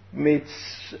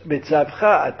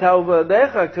mitzavcha ata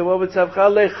uvanecha kamo mitzavcha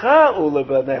lecha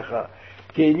ulevanecha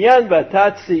kinyan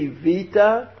v'tatzi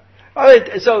vita. All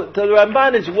right, so the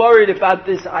Ramban is worried about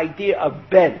this idea of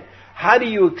ben. How do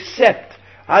you accept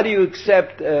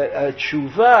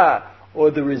tshuva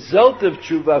or the result of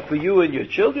tshuva for you and your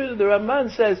children? The Ramban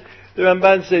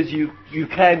says you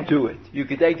can do it. You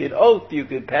can take an oath. You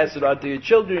can pass it on to your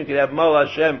children. You can have Mal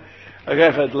Hashem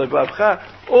Arechet Levavcha.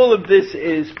 All of this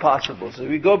is possible. So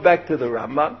we go back to the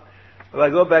Rambam. If I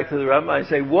go back to the Rambam, I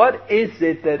say, what is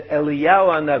it that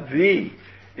Eliyahu Navi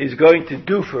is going to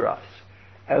do for us?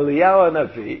 Eliyahu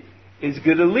Navi is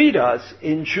going to lead us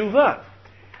in tshuva.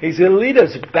 He's going to lead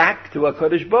us back to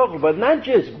HaKadosh Baruch Hu, but not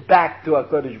just back to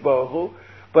HaKadosh Baruch Hu,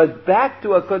 but back to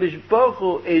HaKadosh Baruch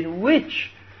Hu in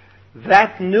which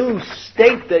that new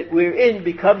state that we're in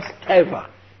becomes teva.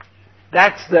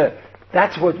 That's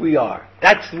what we are.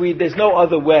 There's no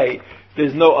other way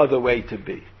to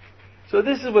be. So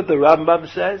this is what the Rambam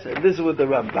says, and this is what the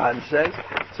Ramban says.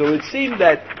 So it seems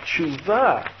that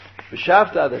tshuva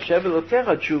V'shavta ad Hashem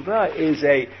Elokecha, tshuva is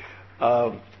a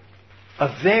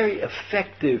very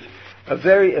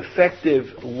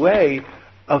effective way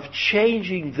of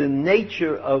changing the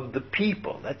nature of the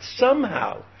people. That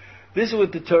somehow, this is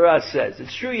what the Torah says.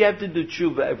 It's true you have to do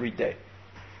tshuva every day.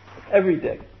 Every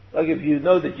day. Like if you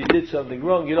know that you did something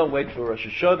wrong, you don't wait for Rosh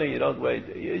Hashanah,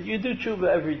 you do tshuva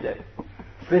every day.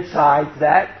 Besides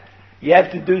that, you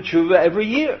have to do tshuva every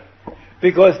year.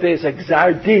 Because there's a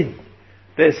Gzar Din.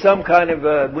 There's some kind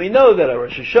of we know that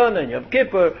Rosh Hashanah and Yom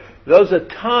Kippur, those are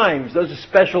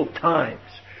special times.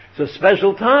 So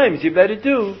special times you better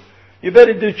do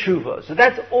tshuva. So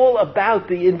that's all about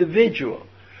the individual.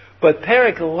 But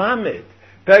Perek Lamed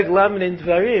in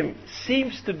Dvarim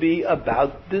seems to be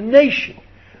about the nation,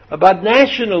 about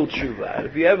national tshuva. And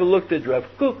if you ever looked at Rav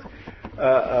Kook,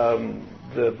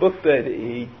 the book that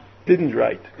he didn't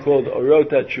write, called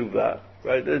Orota Tshuva,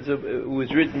 right? It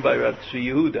was written by Rav Tzvi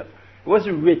Yehuda. It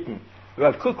wasn't written.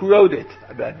 Rav Kook wrote it.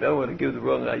 I don't want to give the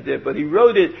wrong idea, but he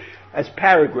wrote it as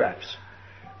paragraphs.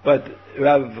 But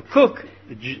Rav Kook,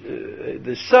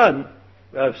 the son,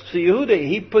 Rav Tzvi Yehuda,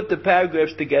 he put the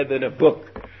paragraphs together in a book.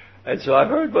 And so I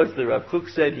heard once that Rav Kook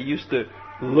said he used to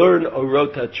learn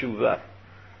Orota Tshuva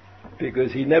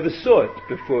because he never saw it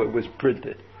before it was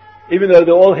printed, even though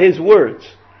they're all his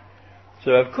words.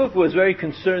 So Rav Kook was very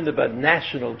concerned about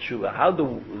national tshuva, how the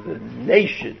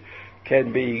nation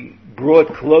can be brought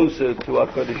closer to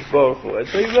HaKadosh Baruch Hu. And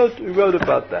so he wrote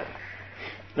about that.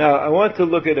 Now I want to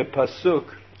look at a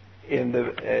pasuk in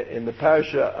the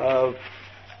parasha of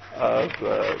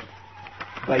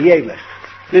Vayelech,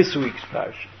 this week's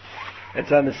parasha.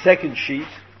 It's on the second sheet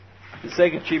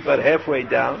about halfway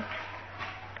down.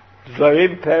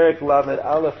 Dvarim Perek Lamed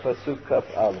Aleph Pasuk Kaf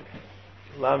Aleph.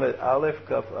 Lamed Aleph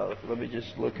Kaf Aleph. Let me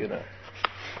just look in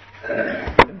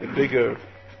the bigger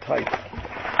type.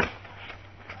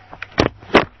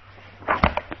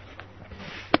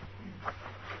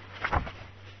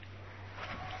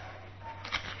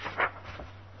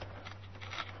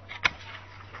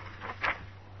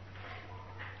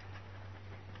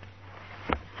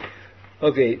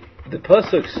 Okay, the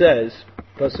pasuk says,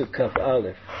 pasuk Kaf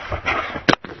Aleph.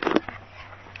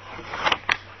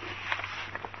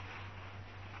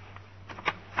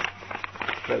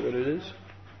 Is that what it is?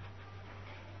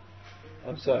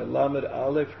 I'm sorry, Lamed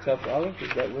Aleph Kaf Aleph.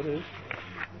 Is that what it is?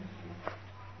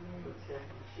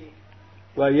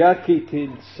 Vayaki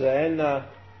tinseena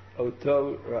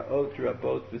oto raot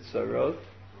rabot v'tzarot.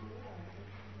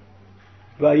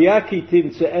 Vayaki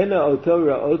timtzeena oto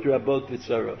ra'ot rabot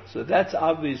v'tzarot. So that's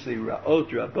obviously ra'ot,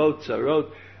 rabot,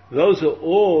 tzarot. Those are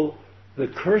all the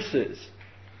curses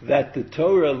that the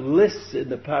Torah lists in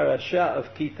the parasha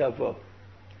of Ki Tavo.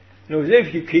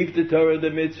 If you keep the Torah and the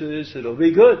mitzvahs, it'll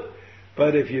be good.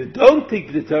 But if you don't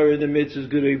keep the Torah and the mitzvahs, it's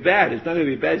going to be bad. It's not going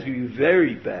to be bad, it's going to be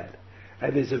very bad.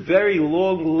 And there's a very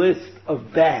long list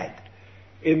of bad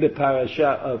in the parasha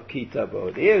of Ki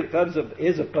Tavo.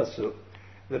 Here's a pasuk.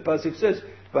 The pasuk says,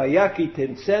 "Vayaki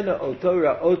timsena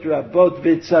otora otra bot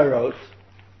vitzarot."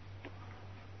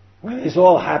 When this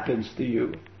all happens to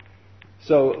you,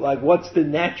 so like, what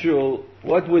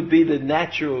would be the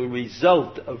natural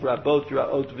result of rabot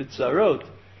ra'ot vitzarot?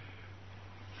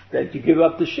 That you give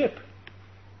up the ship.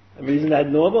 I mean, isn't that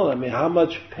normal? I mean, how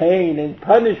much pain and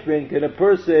punishment can a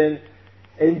person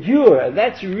endure? And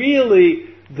that's really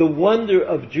the wonder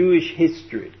of Jewish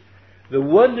history. The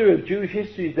wonder of Jewish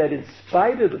history is that in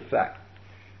spite of the fact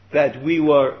that we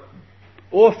were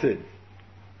often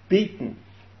beaten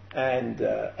and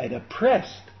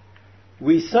oppressed,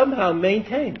 we somehow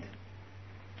maintained.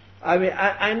 I mean,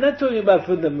 I'm not talking about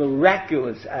from the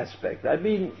miraculous aspect. I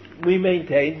mean, we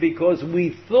maintained because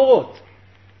we thought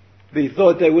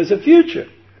there was a future.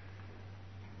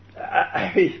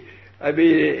 I mean,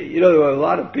 there were a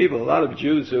lot of people, a lot of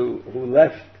Jews who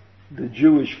left the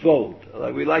Jewish fold.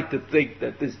 Like, we like to think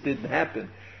that this didn't happen,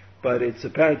 but it's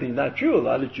apparently not true. A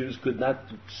lot of Jews could not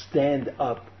stand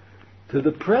up to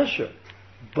the pressure.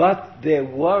 But there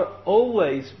were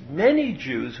always many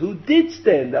Jews who did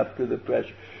stand up to the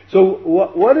pressure. So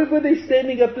what were they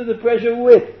standing up to the pressure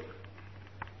with?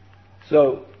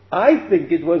 So I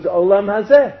think it was Olam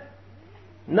Hazeh,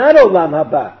 not Olam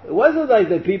Haba. It wasn't like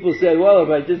that people said, well, if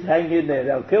I just hang in there,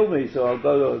 they'll kill me, so I'll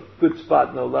go to a good spot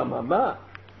in Olam Haba.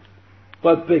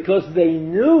 But because they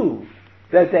knew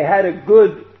that they had a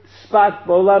good spot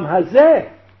for Olam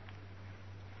Hazeh,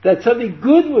 that something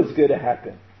good was going to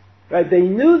happen. Right? They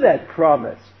knew that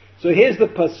promise. So here's the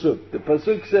pasuk. The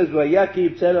pasuk says,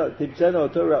 "Vayaki timsena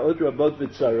otora otra bot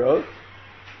v'tzarot."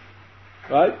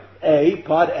 Right?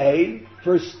 Part A,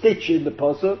 first stitch in the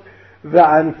pasuk.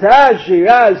 V'anta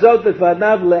shira azot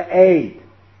lefanav le'eid.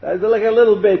 That's like a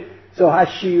little bit So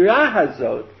Hashira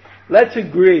Hazot, let's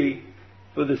agree,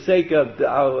 for the sake of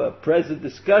our present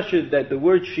discussion, that the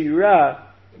word Shira,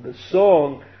 the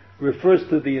song, refers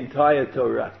to the entire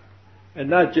Torah, and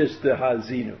not just the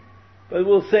Hazinu. But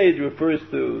we'll say it refers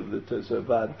to the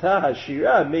Tosafot.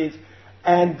 Hashira means,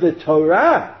 and the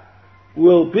Torah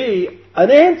will be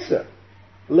an answer.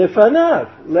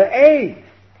 Lefanav, le'ed.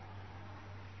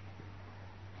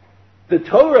 The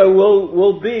Torah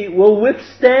will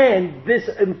withstand this,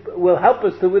 will help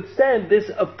us to withstand this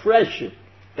oppression.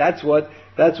 That's what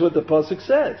the pasuk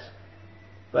says.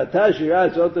 Vatashira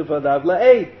zotu fanav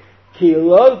la'ed. Ki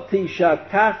lo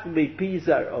tishakach mipi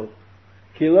zaro.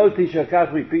 Ki lo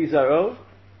tishakach mipi zaro.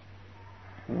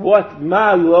 What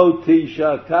ma lo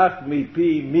tishakach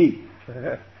mipi mi?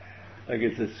 Like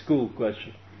it's a school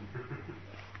question.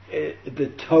 The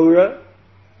Torah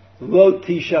lo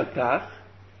tishakach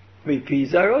mipi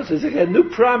zaro. So it's like a new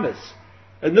promise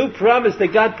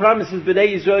that God promises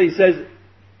Bnei Yisrael. He says,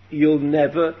 you'll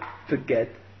never forget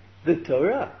the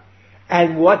Torah.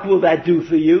 And what will that do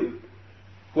for you?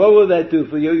 What will that do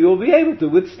for you? You'll be able to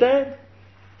withstand.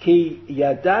 Ki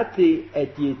yadati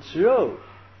et yitzro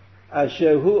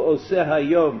asher hu oseh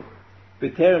hayom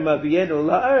b'terem avienu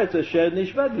la'aretz asher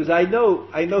nishvat. Because I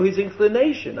know his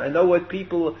inclination. I know what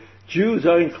Jews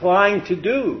are inclined to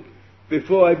do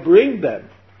before I bring them.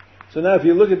 So now if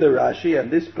you look at the Rashi and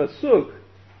this pasuk,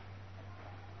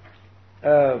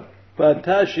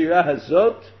 Banta Shira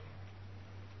Hazot,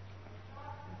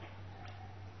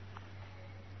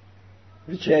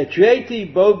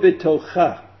 V'che'etreti bo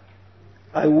betocha,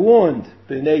 I warned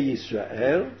Bnei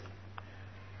Yisrael,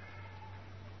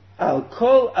 Al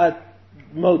kol at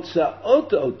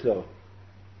motzaot oto,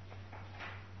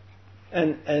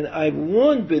 and I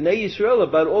warned Bnei Yisrael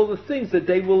about all the things that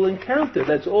they will encounter.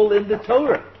 That's all in the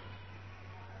Torah.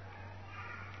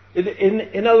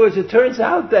 In other words, it turns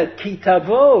out that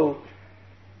kitavo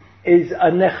is a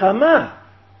nechama.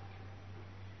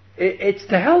 It's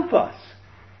to help us.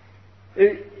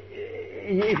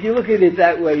 If you look at it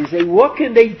that way, you say, what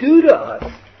can they do to us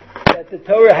that the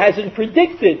Torah hasn't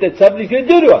predicted that somebody's going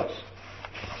to do to us?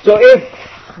 So if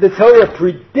the Torah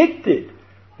predicted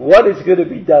what is going to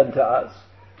be done to us,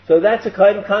 so that's a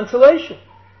kind of consolation.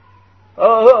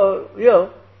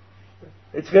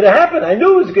 It's going to happen. I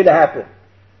knew it was going to happen.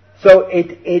 So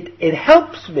it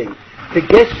helps me to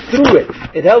get through it.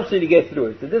 It helps me to get through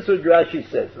it. So this is what Rashi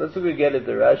says. Let's look again at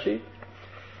the Rashi.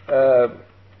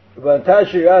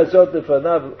 V'antashira zot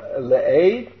lefanav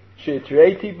le'ed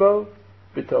she'treti bo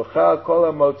b'tocha kol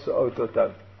hamotzot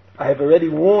otam. I have already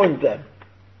warned them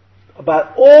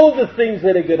about all the things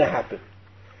that are going to happen.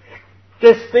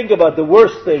 Just think about the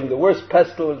worst thing, the worst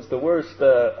pestilence, the worst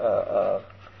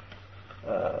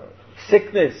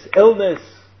sickness, illness,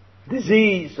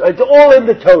 disease. It's all in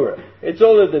the Torah. It's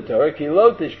all in the Torah. Ki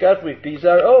lo tishkach mipi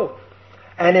zaro.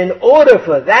 And in order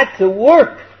for that to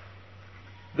work,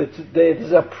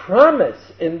 there's a promise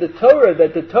in the Torah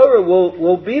that the Torah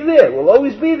will be there, will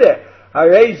always be there.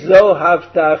 Harei zo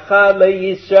havtacha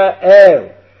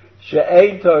leYisrael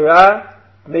she'ein Torah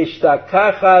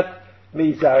mishtakachat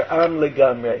mizar'am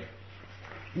legamrei.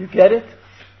 You get it?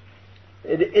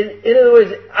 In other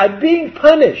words, I'm being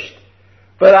punished,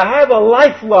 but I have a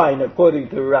lifeline, according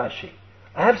to Rashi.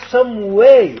 I have some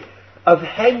way of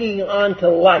hanging on to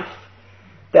life,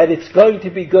 that it's going to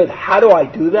be good. How do I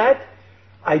do that?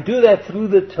 I do that through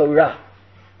the Torah.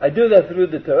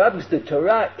 Because the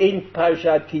Torah in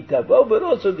Parshat Kitavo, but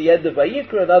also the end of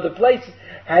Vayikra and other places,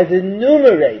 has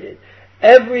enumerated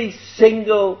every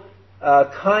single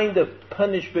kind of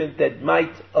punishment that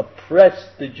might oppress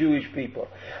the Jewish people.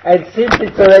 And since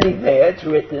it's already there, it's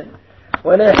written,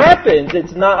 when it happens,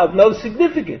 it's not of no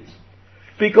significance.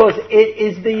 Because it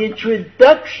is the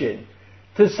introduction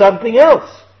to something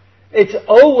else. It's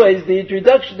always the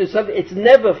introduction to something. It's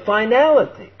never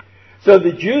finality. So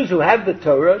the Jews who have the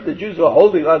Torah, the Jews who are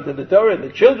holding on to the Torah, and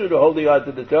the children who are holding on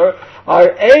to the Torah,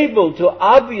 are able to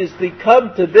obviously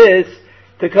come to this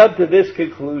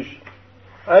conclusion.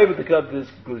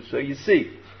 So you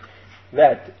see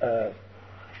that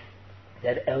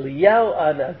Eliyahu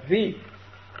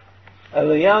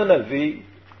Navi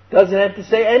doesn't have to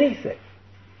say anything.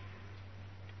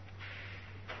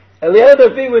 Eliyahu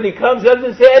Navi, when he comes,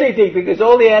 doesn't say anything, because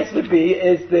all he has to be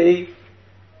is the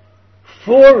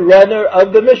forerunner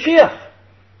of the Mashiach.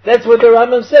 That's what the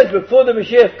Rambam says. Before the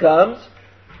Mashiach comes,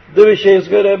 the Mashiach is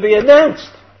going to be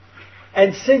announced.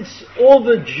 And since all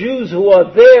the Jews who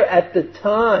are there at the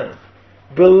time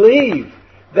believe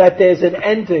that there's an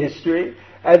end to history,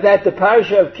 and that the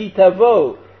parasha of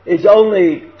Kitavo is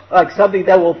only like something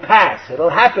that will pass. It'll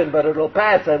happen, but it'll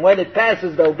pass, and when it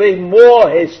passes, there'll be more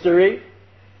history.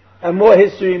 And more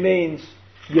history means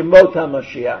Yemot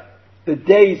HaMashiach. The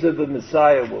days of the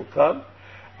Messiah will come.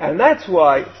 And that's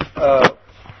why the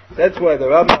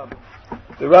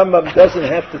Rambam doesn't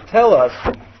have to tell us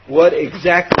what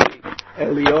exactly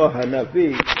Eliyahu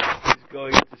HaNavi is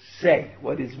going to say,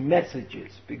 what his message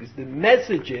is. Because the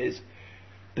message is,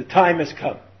 the time has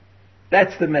come.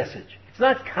 That's the message. It's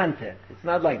not content. It's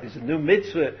not like there's a new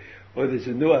mitzvah or there's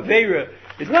a new Aveira.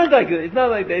 It's not like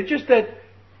that. It's just that,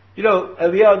 Eliyahu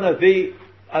HaNavi,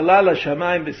 Allah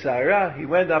Shamayim B'Sa'ara, he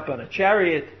went up on a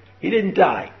chariot. He didn't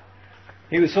die.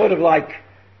 He was sort of like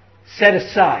set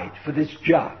aside for this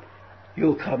job.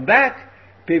 You'll come back,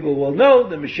 people will know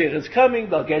the Mashiach is coming,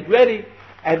 they'll get ready,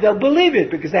 and they'll believe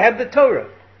it because they have the Torah.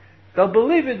 They'll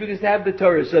believe it because they have the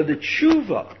Torah. So the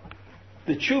tshuva,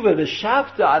 the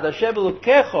shavta ad Hashem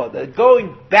Elokecha, the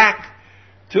going back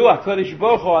to HaKadosh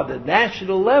Baruch Hu on the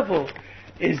national level,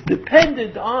 is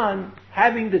dependent on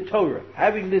having the Torah,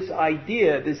 having this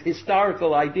idea, this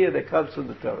historical idea that comes from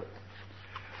the Torah.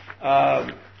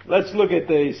 Let's look at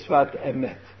the Sfat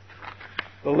Emet.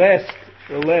 The last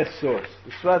source.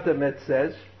 The Sfat Emet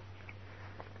says,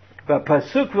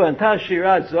 "V'pasuk v'anta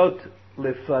shira zot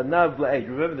lefanav la'ed."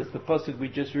 Remember, that's the pasuk we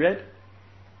just read.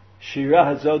 Shira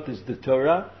hazot is the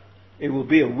Torah. It will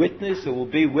be a witness. It will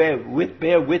be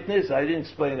bear witness. I didn't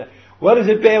explain that. What does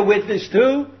it bear witness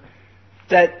to?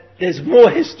 That there's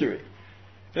more history.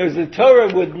 Because the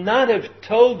Torah would not have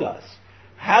told us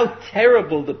how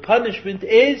terrible the punishment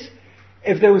is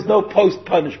if there was no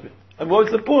post-punishment. And what's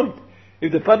the point?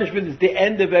 If the punishment is the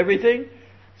end of everything,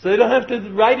 so they don't have to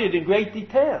write it in great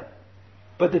detail.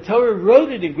 But the Torah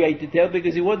wrote it in great detail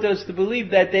because he wants us to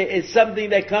believe that there is something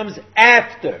that comes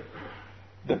after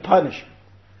the punishment.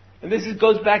 And this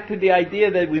goes back to the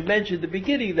idea that we mentioned at the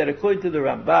beginning, that according to the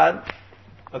Ramban,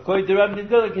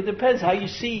 it depends how you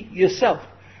see yourself.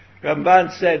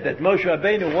 Ramban said that Moshe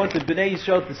Rabbeinu wanted Bnei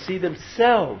Yisrael to see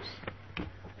themselves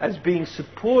as being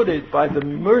supported by the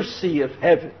mercy of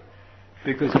heaven,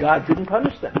 because God didn't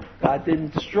punish them. God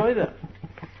didn't destroy them.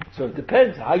 So it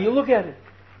depends how you look at it.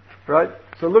 Right?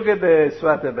 So look at the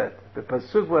Sfat Emet. The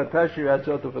Pasuk v'ata shira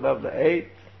zot lefanav la'ed.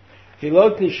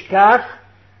 Hilo tishkach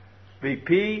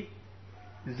v'pi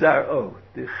zar'o.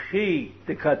 The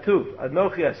katuv.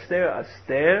 Anochi aster.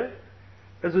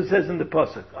 That's what it says in the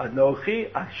Pasuk.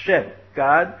 Anochi Hashem.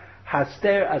 God.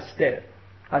 Aster.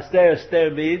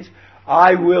 Aster means,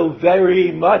 I will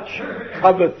very much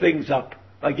cover things up.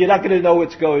 Like you're not going to know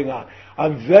what's going on.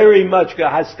 I'm very much,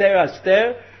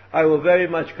 Aster, I will very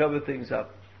much cover things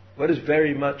up. What does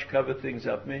very much cover things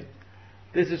up mean?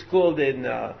 This is called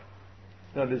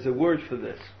there's a word for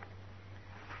this.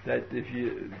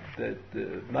 That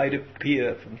might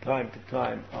appear from time to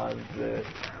time on the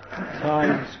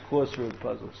Times crossword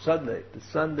puzzle. The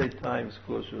Sunday Times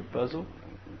crossword puzzle,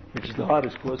 which is the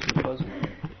hardest crossword puzzle.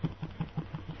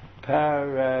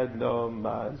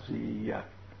 Paranomazia.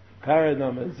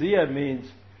 Paranomazia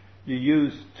means you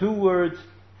use two words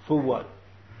for one,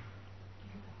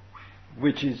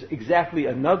 which is exactly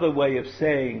another way of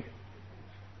saying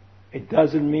it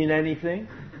doesn't mean anything,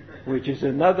 which is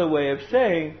another way of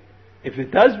saying if it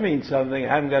does mean something,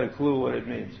 I haven't got a clue what it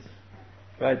means.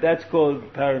 Right? That's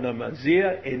called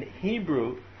paranomazia. In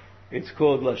Hebrew, it's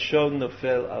called lashon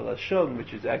nofel al lashon,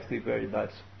 which is actually very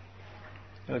nice.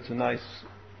 It's a nice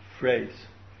phrase.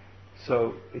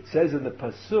 So it says in the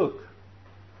pasuk,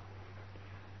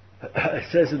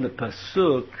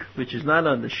 which is not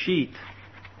on the sheet,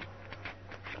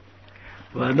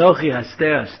 V'anochi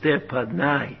haster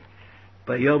padnai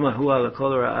bayom hahu al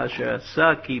kol ra'a asher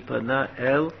asa ki pana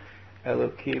el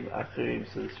elokim achirim.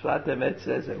 So the Sfat Emet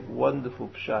says a wonderful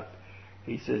pshat.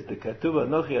 He says the katuv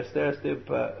anochi haster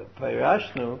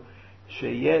payrashnu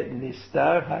sheyeh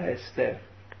nistar ha'ester.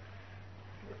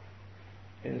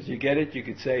 And as you get it, you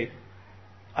could say,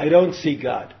 I don't see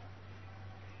God.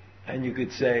 And you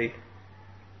could say,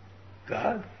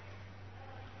 God?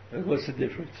 What's the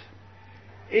difference?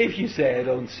 If you say, I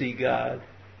don't see God,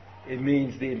 it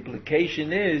means the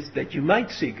implication is that you might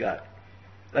see God.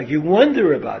 Like you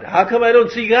wonder about it. How come I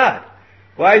don't see God?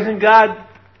 Why isn't God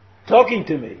talking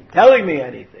to me, telling me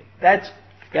anything? That's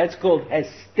called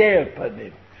Hester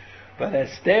Panim. But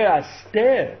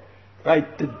Aster,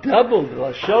 right, the double, the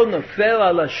Lashon Nofel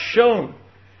al Lashon,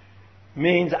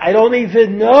 means I don't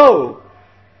even know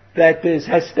that there's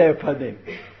Hester Panim.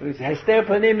 Because Hester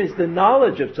Panim is the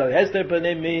knowledge of something. Hester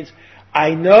Panim means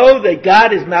I know that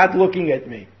God is not looking at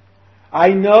me. I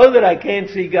know that I can't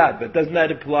see God. But doesn't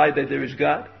that imply that there is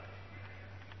God?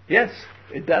 Yes,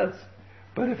 it does.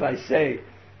 But if I say,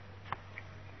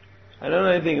 I don't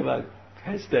know anything about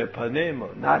Hester Panim,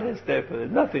 or not Hester Panim,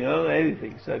 nothing, I don't know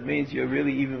anything. So it means you're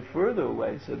really even further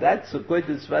away. So that's according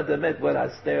to Sfat Emet what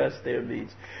Aster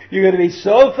means. You're going to be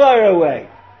so far away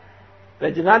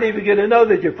that you're not even going to know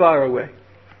that you're far away.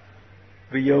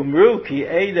 V'yomru ki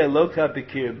eida loka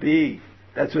b'kirbi.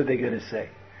 That's what they're going to say.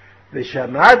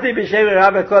 V'shamati b'shem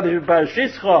Rabbi Kodesh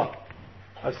b'parashischa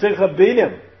Asircha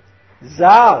Binim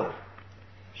Zal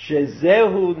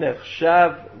shezehu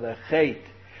nechshav lechet.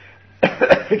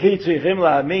 What do you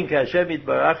mean Hashem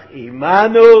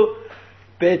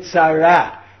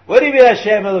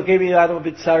Elokim Imanu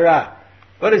B'tzara?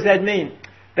 What does that mean?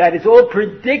 That it's all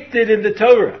predicted in the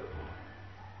Torah.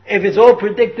 If it's all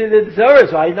predicted in the Torah,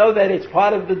 so I know that it's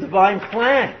part of the divine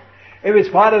plan. If it's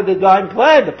part of the divine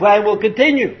plan, the plan will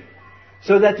continue.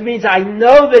 So that means I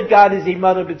know that God is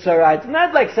Imanu B'tzara. It's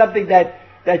not like something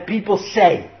that people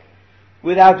say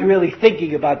without really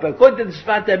thinking about it. But according to the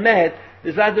Sfat Emet,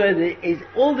 the Sfat Emet is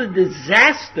all the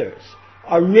disasters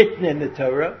are written in the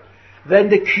Torah. Then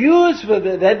the cures for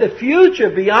the future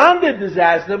beyond the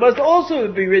disaster must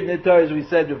also be written in the Torah, as we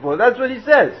said before. That's what he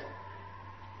says.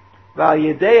 Val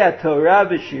Yedei Torah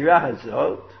v'Shira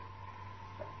Hazot.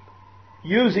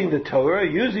 Using the Torah,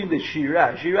 using the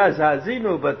Shira. Shira is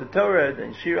Hazinu, but the Torah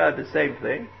and Shira are the same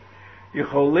thing.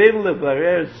 Yecholim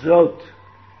levarer zot.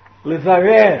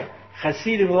 Levarer.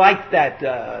 Hasidim like that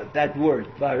word.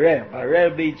 Varer.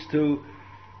 Varer means to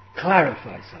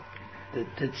clarify something.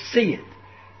 To see it.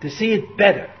 To see it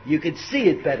better. You can see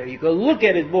it better. You can look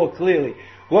at it more clearly.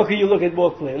 What can you look at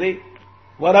more clearly?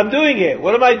 What I'm doing here.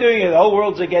 What am I doing here? The whole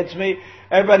world's against me.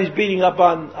 Everybody's beating up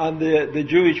on the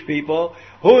Jewish people.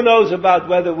 Who knows about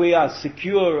whether we are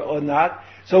secure or not?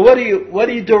 So what do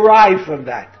you derive from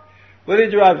that? What do you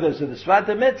derive from that? So the Sfat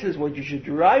Emet says what you should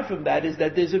derive from that is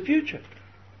that there's a future.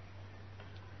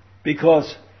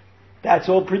 Because that's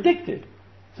all predicted.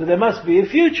 So there must be a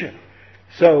future.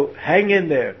 So hang in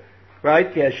there.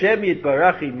 Right? Ki Hashem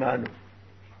yitbarach imanu.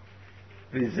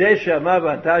 V'zeh shama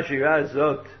v'anta shira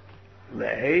zot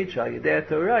le'ed shal yedei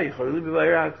Torah yicholim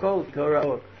b'vayra hakol Torah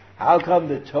or. How come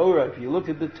the Torah, if you look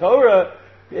at the Torah,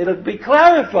 it'll be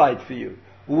clarified for you.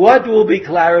 What will be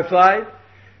clarified?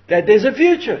 That there's a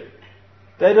future.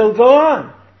 That it'll go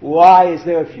on. Why is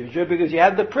there a future? Because you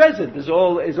have the present. Is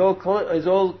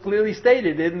all clearly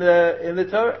stated in the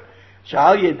Torah.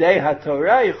 Shal yedei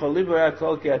haTorah yicholim b'vayra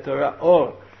hakol ki haTorah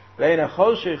or. ואין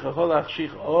החושך יכול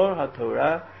להחשיך אור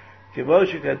התורה כמו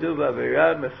שכתוב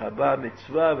בעבירה מחבה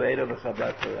מצווה ואין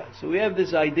מחבה תורה. So we have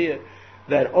this idea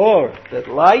that or, that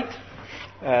light,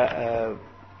 that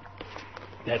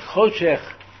choshech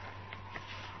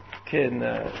can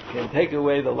take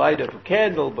away the light of a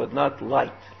candle, but not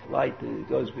light. Light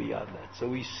goes beyond that. So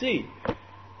we see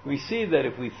that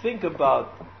if we think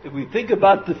about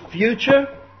the future,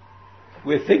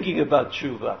 we're thinking about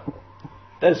tshuva.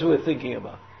 That's what we're thinking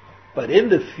about. But in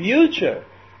the future,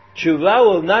 tshuva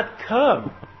will not come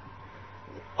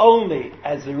only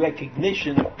as a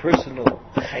recognition of personal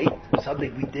chait,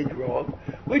 something we did wrong,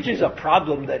 which is a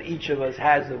problem that each of us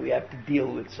has that we have to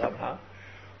deal with somehow.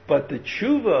 But the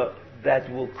tshuva that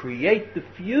will create the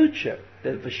future,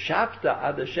 that v'shavta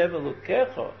ad Hashem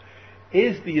Elokecha,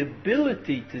 is the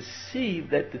ability to see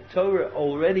that the Torah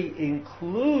already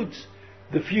includes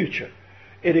the future.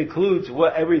 It includes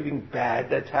everything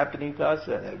bad that's happening to us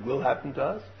and that will happen to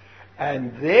us.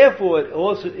 And therefore it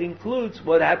also includes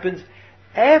what happens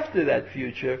after that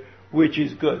future, which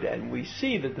is good. And we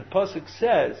see that the Pasuk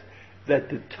says that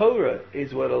the Torah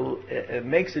is what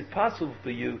makes it possible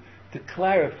for you to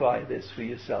clarify this for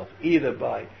yourself, either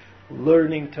by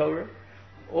learning Torah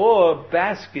or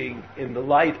basking in the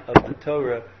light of the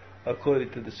Torah according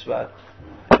to the Sfat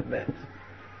Emet.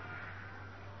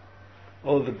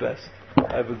 All the best.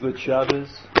 Have a good Shabbos.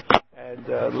 And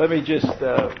let me just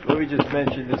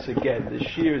mention this again. The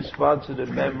Shir is sponsored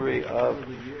in memory of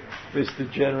Mr.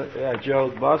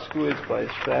 Gerald Moskowitz by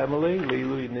his family,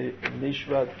 Lilu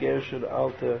Nishvat Gershon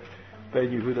Alta Ben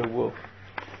Yehuda Wolf.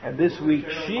 And this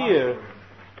week's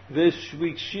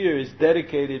Shir is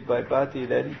dedicated by Bati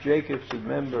and Eddie Jacobs, a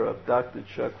member of Dr.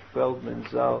 Chuck Feldman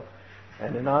Zal,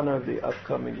 and in honor of the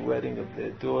upcoming wedding of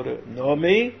their daughter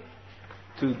Nomi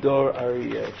to Dor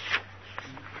Ariel.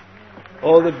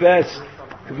 All the best.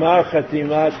 Gmar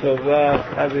Chatima Tova.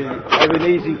 Have an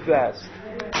easy fast.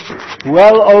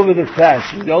 Well over the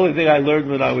fast. It's the only thing I learned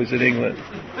when I was in England.